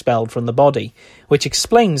is expelled from the body, which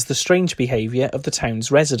explains the strange behaviour of the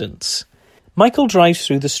town's residents. Michael drives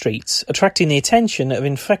through the streets, attracting the attention of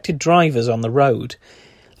infected drivers on the road.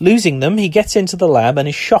 Losing them, he gets into the lab and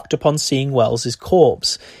is shocked upon seeing Wells's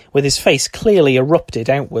corpse, with his face clearly erupted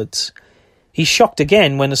outwards. He's shocked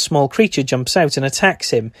again when a small creature jumps out and attacks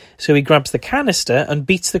him, so he grabs the canister and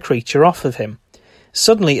beats the creature off of him.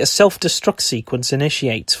 Suddenly, a self-destruct sequence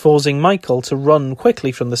initiates, forcing Michael to run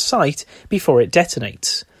quickly from the site before it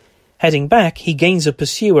detonates. Heading back, he gains a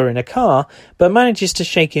pursuer in a car, but manages to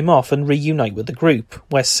shake him off and reunite with the group,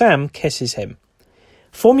 where Sam kisses him.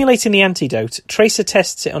 Formulating the antidote, Tracer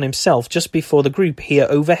tests it on himself just before the group hear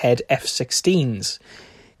overhead F-16s.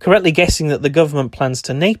 Correctly guessing that the government plans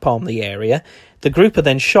to napalm the area, the group are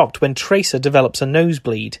then shocked when Tracer develops a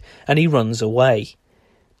nosebleed, and he runs away.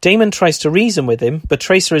 Damon tries to reason with him, but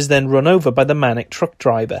Tracer is then run over by the manic truck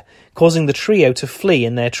driver, causing the trio to flee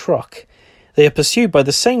in their truck. They are pursued by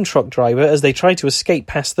the same truck driver as they try to escape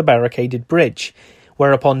past the barricaded bridge,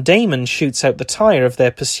 whereupon Damon shoots out the tyre of their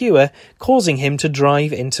pursuer, causing him to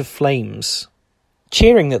drive into flames.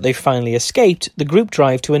 Cheering that they've finally escaped, the group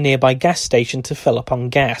drive to a nearby gas station to fill up on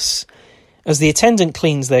gas. As the attendant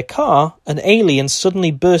cleans their car, an alien suddenly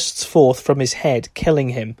bursts forth from his head, killing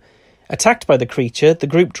him. Attacked by the creature, the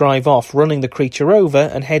group drive off, running the creature over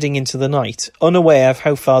and heading into the night, unaware of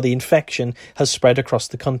how far the infection has spread across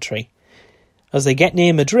the country. As they get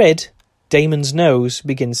near Madrid, Damon's nose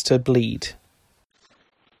begins to bleed.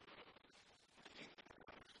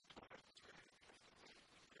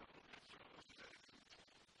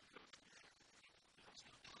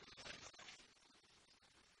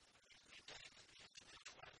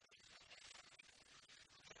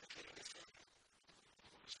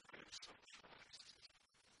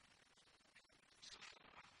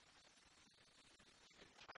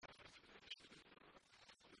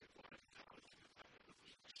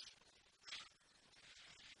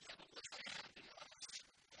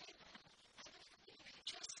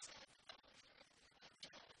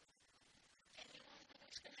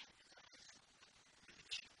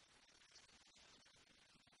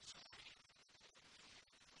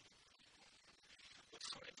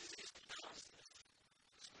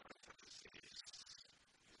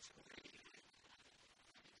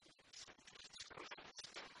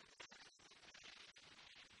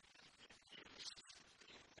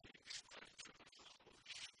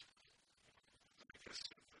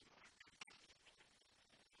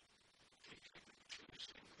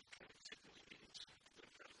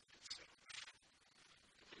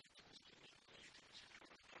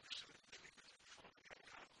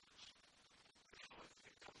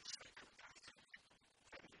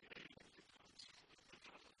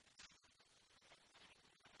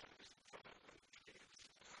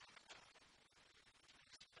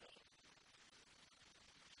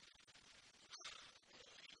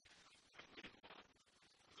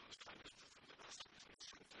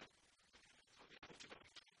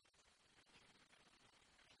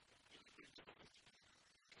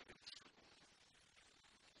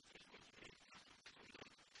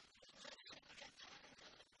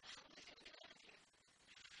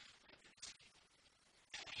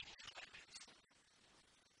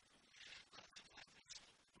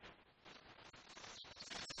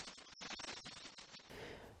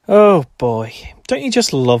 Oh boy, don't you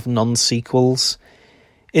just love non-sequels?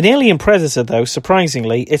 In Alien Predator, though,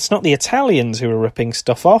 surprisingly, it's not the Italians who are ripping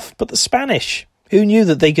stuff off, but the Spanish. Who knew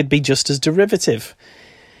that they could be just as derivative?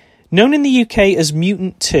 Known in the UK as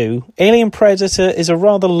Mutant II, Alien Predator is a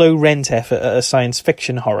rather low-rent effort at a science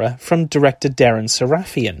fiction horror from director Darren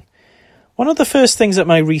Sarafian. One of the first things that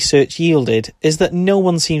my research yielded is that no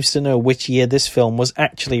one seems to know which year this film was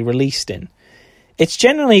actually released in. It's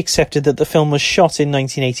generally accepted that the film was shot in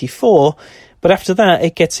 1984, but after that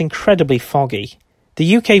it gets incredibly foggy.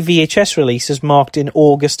 The UK VHS release is marked in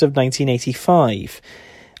August of 1985.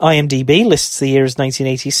 IMDb lists the year as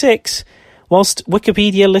 1986, whilst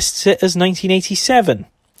Wikipedia lists it as 1987.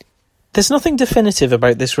 There's nothing definitive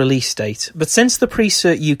about this release date, but since the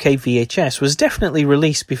pre-cert UK VHS was definitely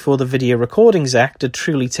released before the Video Recordings Act had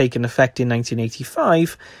truly taken effect in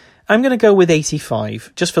 1985, I'm going to go with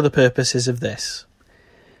 85, just for the purposes of this.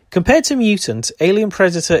 Compared to Mutant, Alien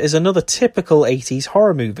Predator is another typical 80s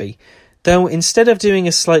horror movie, though instead of doing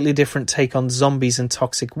a slightly different take on zombies and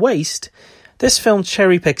toxic waste, this film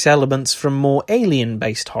cherry-picks elements from more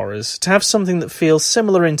alien-based horrors to have something that feels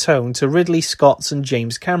similar in tone to Ridley Scott's and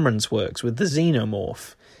James Cameron's works with the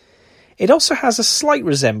Xenomorph. It also has a slight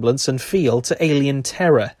resemblance and feel to Alien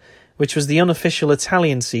Terror, which was the unofficial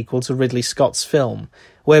Italian sequel to Ridley Scott's film,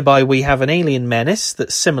 whereby we have an alien menace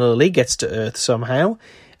that similarly gets to Earth somehow,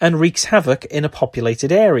 and wreaks havoc in a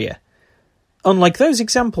populated area. Unlike those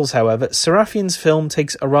examples, however, Sarafian's film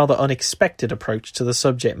takes a rather unexpected approach to the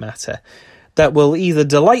subject matter that will either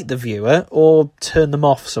delight the viewer or turn them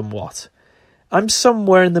off somewhat. I'm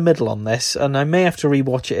somewhere in the middle on this, and I may have to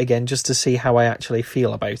rewatch it again just to see how I actually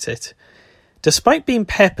feel about it. Despite being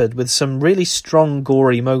peppered with some really strong,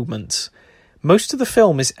 gory moments, most of the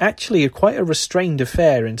film is actually quite a restrained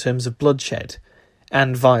affair in terms of bloodshed,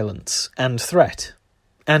 and violence, and threat.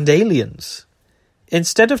 And aliens.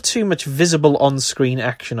 Instead of too much visible on-screen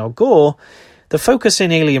action or gore, the focus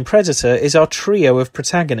in Alien Predator is our trio of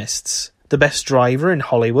protagonists. The best driver in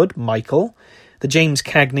Hollywood, Michael, the James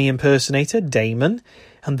Cagney impersonator, Damon,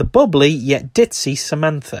 and the bubbly yet ditzy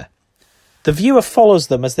Samantha. The viewer follows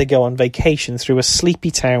them as they go on vacation through a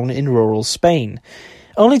sleepy town in rural Spain,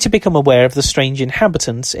 only to become aware of the strange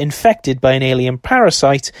inhabitants infected by an alien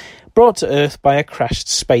parasite brought to Earth by a crashed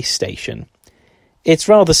space station. It's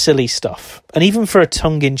rather silly stuff, and even for a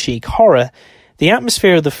tongue-in-cheek horror, the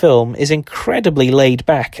atmosphere of the film is incredibly laid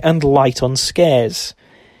back and light on scares.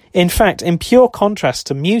 In fact, in pure contrast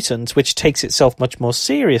to Mutant, which takes itself much more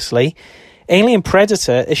seriously, Alien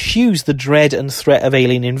Predator eschews the dread and threat of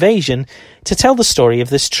alien invasion to tell the story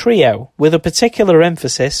of this trio, with a particular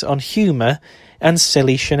emphasis on humour and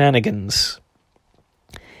silly shenanigans.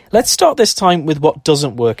 Let's start this time with what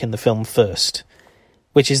doesn't work in the film first,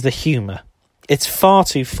 which is the humour. It's far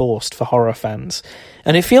too forced for horror fans,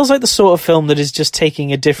 and it feels like the sort of film that is just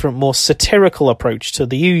taking a different, more satirical approach to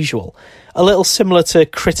the usual, a little similar to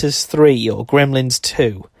Critters 3 or Gremlins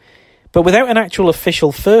 2. But without an actual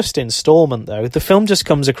official first instalment, though, the film just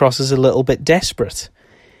comes across as a little bit desperate.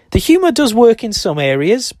 The humour does work in some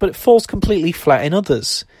areas, but it falls completely flat in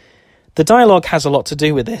others. The dialogue has a lot to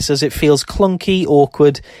do with this, as it feels clunky,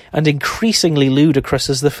 awkward, and increasingly ludicrous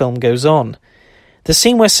as the film goes on. The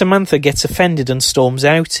scene where Samantha gets offended and storms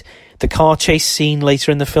out, the car chase scene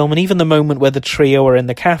later in the film, and even the moment where the trio are in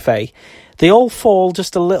the cafe, they all fall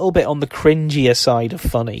just a little bit on the cringier side of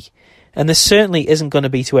funny. And this certainly isn't going to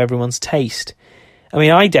be to everyone's taste. I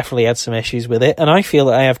mean, I definitely had some issues with it, and I feel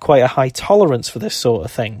that I have quite a high tolerance for this sort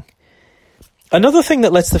of thing. Another thing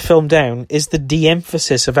that lets the film down is the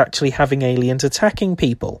de-emphasis of actually having aliens attacking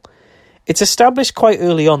people. It's established quite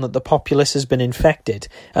early on that the populace has been infected,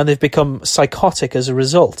 and they've become psychotic as a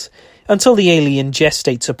result, until the alien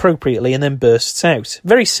gestates appropriately and then bursts out,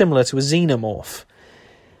 very similar to a xenomorph.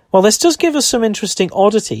 While this does give us some interesting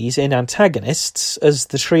oddities in antagonists, as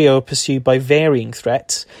the trio are pursued by varying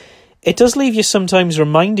threats, it does leave you sometimes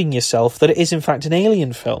reminding yourself that it is in fact an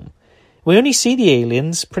alien film. We only see the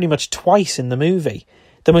aliens pretty much twice in the movie,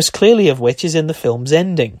 the most clearly of which is in the film's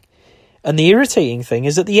ending. And the irritating thing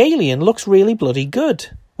is that the alien looks really bloody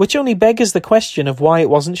good, which only beggars the question of why it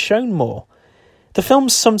wasn't shown more. The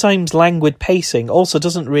film's sometimes languid pacing also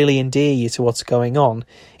doesn't really endear you to what's going on.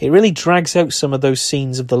 It really drags out some of those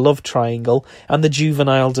scenes of the love triangle and the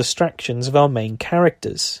juvenile distractions of our main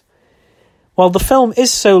characters. While the film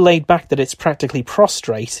is so laid back that it's practically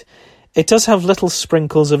prostrate, it does have little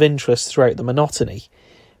sprinkles of interest throughout the monotony.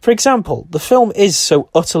 For example, the film is so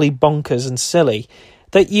utterly bonkers and silly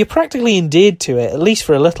that you're practically endeared to it, at least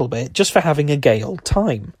for a little bit, just for having a gay old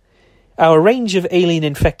time. Our range of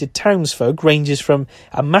alien-infected townsfolk ranges from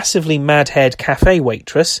a massively mad-haired cafe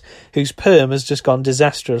waitress whose perm has just gone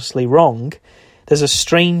disastrously wrong. There's a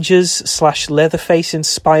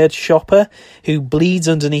strangers/Leatherface-inspired shopper who bleeds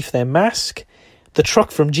underneath their mask. The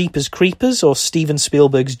truck from Jeepers Creepers or Steven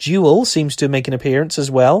Spielberg's Duel seems to make an appearance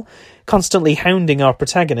as well, constantly hounding our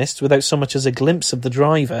protagonists without so much as a glimpse of the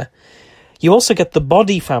driver. You also get the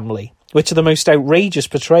Body family, which are the most outrageous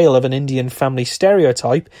portrayal of an Indian family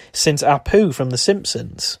stereotype since Apu from The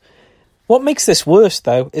Simpsons. What makes this worse,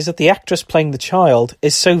 though, is that the actress playing the child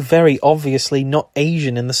is so very obviously not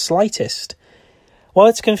Asian in the slightest. While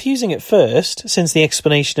it's confusing at first, since the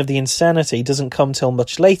explanation of the insanity doesn't come till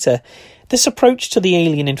much later, this approach to the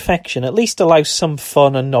alien infection at least allows some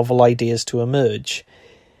fun and novel ideas to emerge.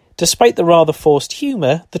 Despite the rather forced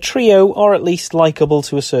humour, the trio are at least likeable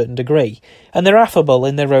to a certain degree, and they're affable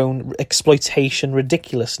in their own exploitation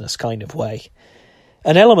ridiculousness kind of way.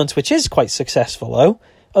 An element which is quite successful, though,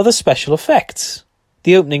 are the special effects.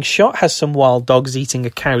 The opening shot has some wild dogs eating a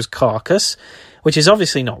cow's carcass, which is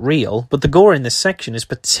obviously not real, but the gore in this section is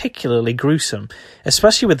particularly gruesome,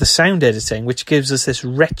 especially with the sound editing, which gives us this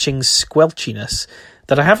retching squelchiness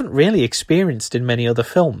that I haven't really experienced in many other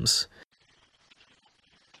films.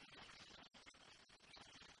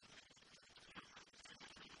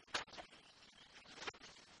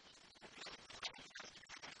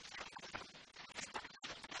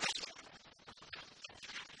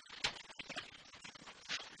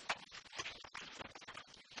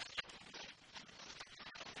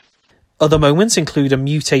 Other moments include a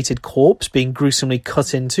mutated corpse being gruesomely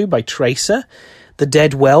cut into by Tracer, the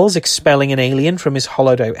dead Wells expelling an alien from his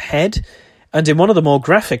hollowed-out head, and in one of the more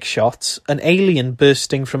graphic shots, an alien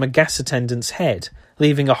bursting from a gas attendant's head,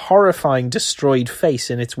 leaving a horrifying destroyed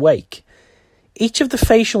face in its wake. Each of the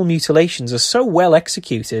facial mutilations are so well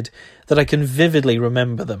executed that I can vividly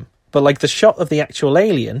remember them, but like the shot of the actual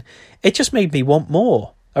alien, it just made me want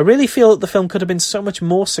more. I really feel that the film could have been so much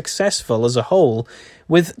more successful as a whole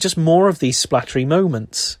with just more of these splattery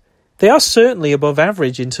moments. They are certainly above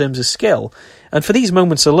average in terms of skill, and for these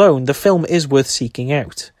moments alone, the film is worth seeking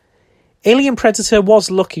out. Alien Predator was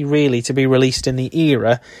lucky really to be released in the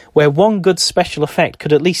era where one good special effect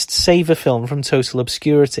could at least save a film from total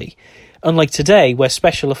obscurity, unlike today where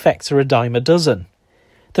special effects are a dime a dozen.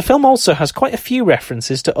 The film also has quite a few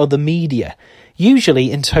references to other media,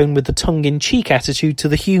 usually in tone with the tongue-in-cheek attitude to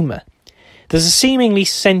the humour. There's a seemingly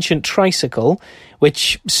sentient tricycle,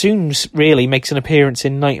 which soon really makes an appearance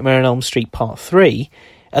in Nightmare on Elm Street Part 3,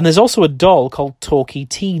 and there's also a doll called Talkie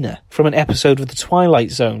Tina from an episode of The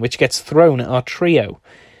Twilight Zone, which gets thrown at our trio,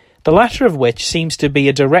 the latter of which seems to be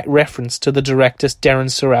a direct reference to the director Darren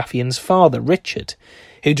Sarafian's father, Richard,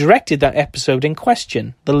 who directed that episode in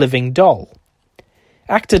question, The Living Doll.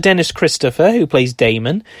 Actor Dennis Christopher, who plays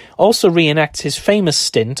Damon, also reenacts his famous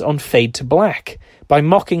stint on Fade to Black by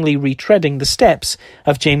mockingly retreading the steps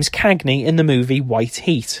of James Cagney in the movie White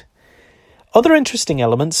Heat. Other interesting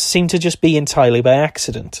elements seem to just be entirely by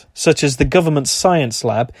accident, such as the government science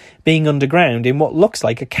lab being underground in what looks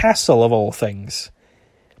like a castle of all things.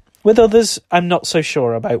 With others, I'm not so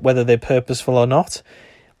sure about whether they're purposeful or not,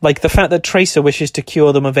 like the fact that Tracer wishes to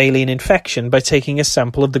cure them of alien infection by taking a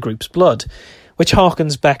sample of the group's blood, which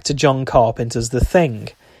harkens back to John Carpenter's The Thing,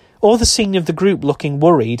 or the scene of the group looking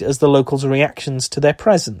worried as the locals' reactions to their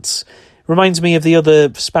presence. Reminds me of the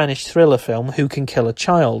other Spanish thriller film, Who Can Kill a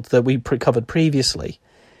Child, that we covered previously.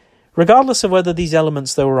 Regardless of whether these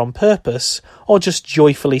elements though were on purpose, or just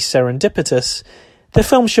joyfully serendipitous, the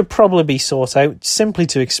film should probably be sought out simply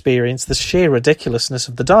to experience the sheer ridiculousness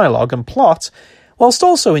of the dialogue and plot, whilst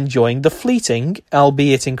also enjoying the fleeting,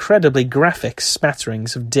 albeit incredibly graphic,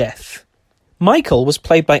 spatterings of death. Michael was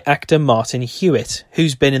played by actor Martin Hewitt,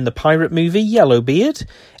 who's been in the pirate movie Yellowbeard,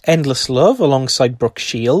 Endless Love alongside Brooke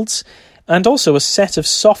Shields, and also a set of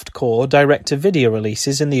softcore direct-to-video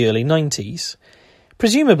releases in the early 90s.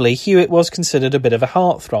 Presumably, Hewitt was considered a bit of a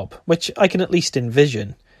heartthrob, which I can at least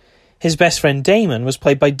envision. His best friend Damon was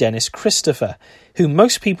played by Dennis Christopher, whom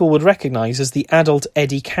most people would recognise as the adult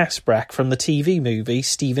Eddie Kaspbrak from the TV movie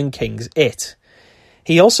Stephen King's It.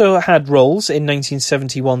 He also had roles in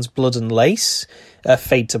 1971's Blood and Lace,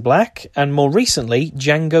 Fade to Black, and more recently,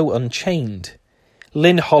 Django Unchained.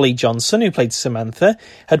 Lynn Holly Johnson, who played Samantha,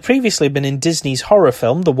 had previously been in Disney's horror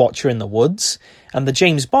film The Watcher in the Woods, and the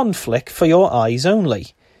James Bond flick For Your Eyes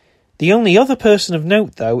Only. The only other person of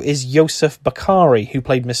note, though, is Yosef Bakari, who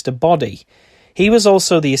played Mr. Body. He was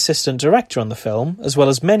also the assistant director on the film, as well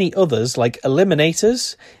as many others like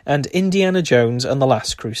Eliminators and Indiana Jones and the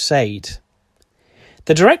Last Crusade.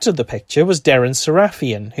 The director of the picture was Darren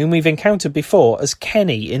Sarafian, whom we've encountered before as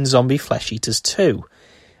Kenny in Zombie Flesh Eaters 2,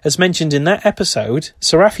 As mentioned in that episode,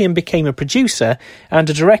 Sarafian became a producer and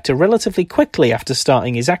a director relatively quickly after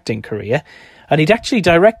starting his acting career, and he'd actually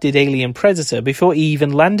directed Alien Predator before he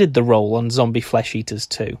even landed the role on Zombie Flesh Eaters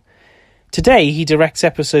 2. Today, he directs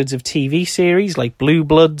episodes of TV series like Blue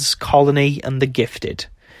Bloods, Colony, and The Gifted.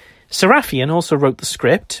 Sarafian also wrote the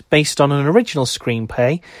script, based on an original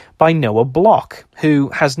screenplay by Noah Block, who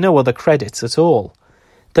has no other credits at all.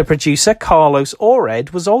 The producer, Carlos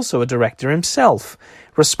Ored, was also a director himself,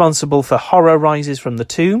 responsible for Horror Rises from the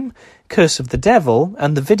Tomb, Curse of the Devil,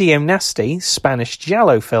 and the video nasty Spanish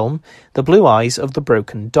giallo film, The Blue Eyes of the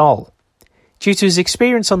Broken Doll. Due to his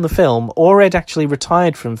experience on the film, Ored actually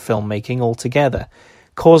retired from filmmaking altogether,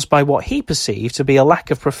 caused by what he perceived to be a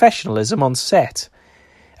lack of professionalism on set.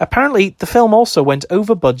 Apparently, the film also went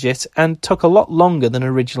over budget and took a lot longer than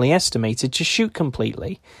originally estimated to shoot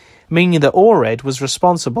completely, meaning that Ored was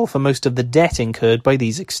responsible for most of the debt incurred by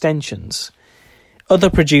these extensions. Other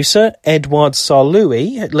producer, Edward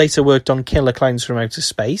Sarlouis, later worked on Killer Clowns from Outer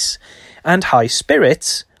Space and High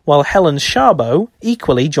Spirits, while Helen Sharboe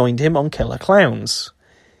equally joined him on Killer Clowns.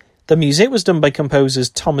 The music was done by composers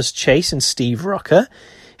Thomas Chase and Steve Rucker,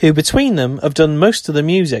 who between them have done most of the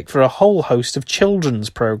music for a whole host of children's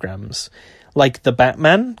programs, like The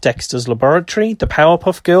Batman, Dexter's Laboratory, The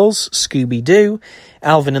Powerpuff Girls, Scooby-Doo,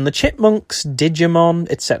 Alvin and the Chipmunks, Digimon,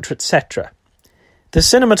 etc., etc. The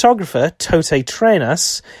cinematographer, Tote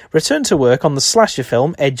Trenas, returned to work on the slasher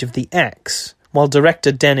film Edge of the X, while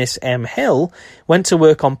director Dennis M. Hill went to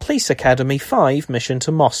work on Police Academy 5 Mission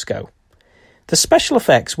to Moscow. The special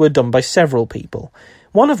effects were done by several people,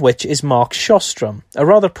 one of which is Mark Shostrom, a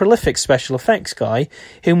rather prolific special effects guy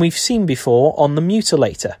whom we've seen before on The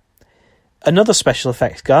Mutilator. Another special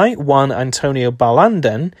effects guy, Juan Antonio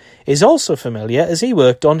Balanden, is also familiar as he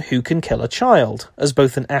worked on Who Can Kill a Child, as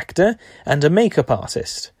both an actor and a makeup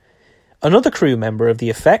artist. Another crew member of the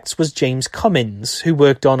effects was James Cummins, who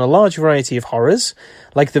worked on a large variety of horrors,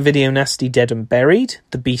 like the video nasty Dead and Buried,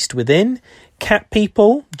 The Beast Within, Cat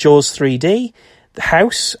People, Jaws 3D, The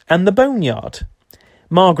House, and The Boneyard.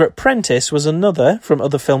 Margaret Prentice was another from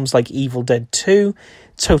other films like Evil Dead 2,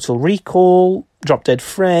 Total Recall, Drop Dead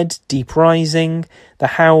Fred, Deep Rising, The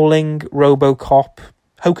Howling, RoboCop,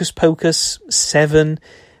 Hocus Pocus, Seven,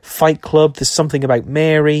 Fight Club, There's Something About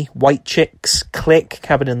Mary, White Chicks, Click,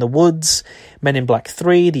 Cabin in the Woods, Men in Black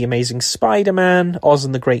 3, The Amazing Spider-Man, Oz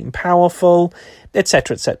and the Great and Powerful,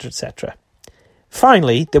 etc., etc., etc.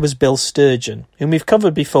 Finally, there was Bill Sturgeon, whom we've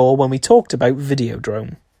covered before when we talked about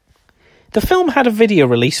Videodrome. The film had a video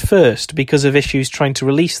release first because of issues trying to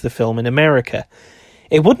release the film in America.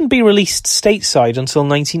 It wouldn't be released stateside until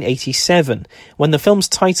 1987, when the film's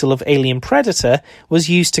title of Alien Predator was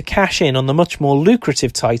used to cash in on the much more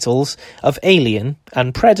lucrative titles of Alien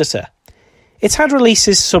and Predator. It had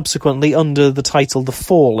releases subsequently under the title The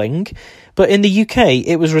Falling, but in the UK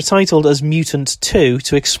it was retitled as Mutant II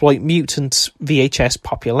to exploit Mutant's VHS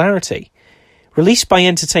popularity. Released by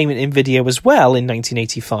Entertainment in Video as well in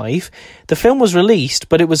 1985, the film was released,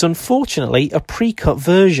 but it was unfortunately a pre-cut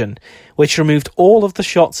version, which removed all of the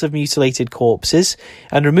shots of mutilated corpses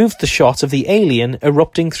and removed the shot of the alien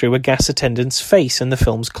erupting through a gas attendant's face in the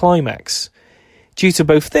film's climax. Due to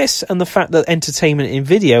both this and the fact that Entertainment in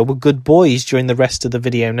Video were good boys during the rest of the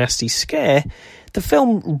video nasty scare, the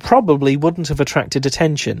film probably wouldn't have attracted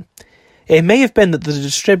attention. It may have been that the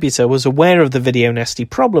distributor was aware of the video nasty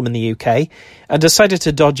problem in the UK and decided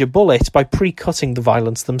to dodge a bullet by pre-cutting the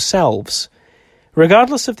violence themselves.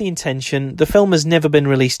 Regardless of the intention, the film has never been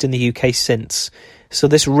released in the UK since, so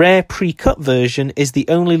this rare pre-cut version is the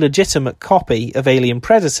only legitimate copy of Alien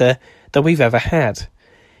Predator that we've ever had.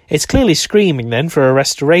 It's clearly screaming then for a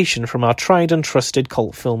restoration from our tried and trusted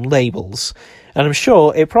cult film labels, and I'm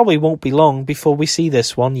sure it probably won't be long before we see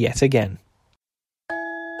this one yet again.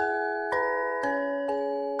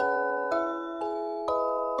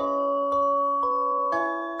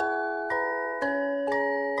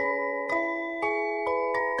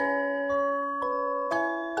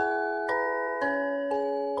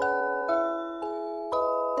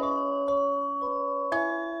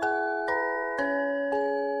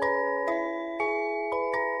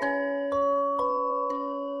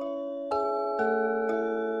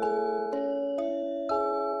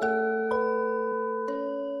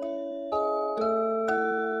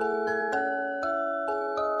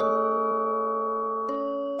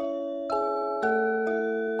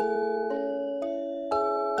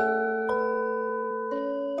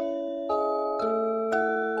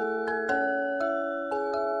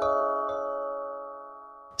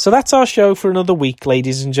 So that's our show for another week,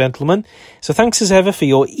 ladies and gentlemen. So thanks as ever for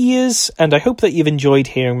your ears, and I hope that you've enjoyed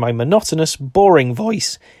hearing my monotonous, boring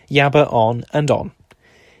voice yabber on and on.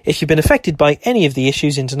 If you've been affected by any of the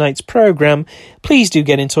issues in tonight's programme, please do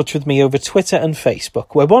get in touch with me over Twitter and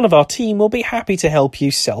Facebook, where one of our team will be happy to help you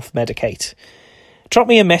self-medicate. Drop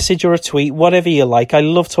me a message or a tweet, whatever you like. I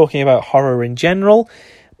love talking about horror in general,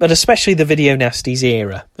 but especially the Video Nasties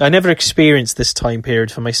era. I never experienced this time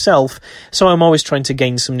period for myself, so I'm always trying to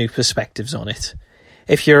gain some new perspectives on it.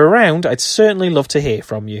 If you're around, I'd certainly love to hear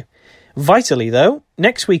from you. Vitally, though,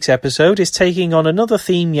 next week's episode is taking on another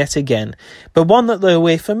theme yet again, but one that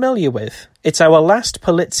we're familiar with. It's our last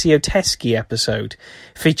Polizioteschi episode,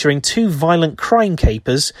 featuring two violent crime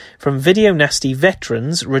capers from Video Nasty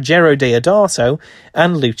veterans Ruggero Deodato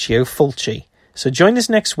and Lucio Fulci. So join us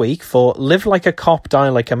next week for Live Like a Cop, Die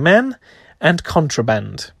Like a Man and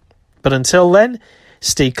Contraband. But until then,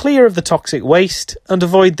 stay clear of the toxic waste and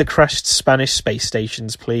avoid the crashed Spanish space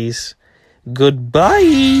stations, please.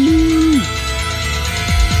 Goodbye!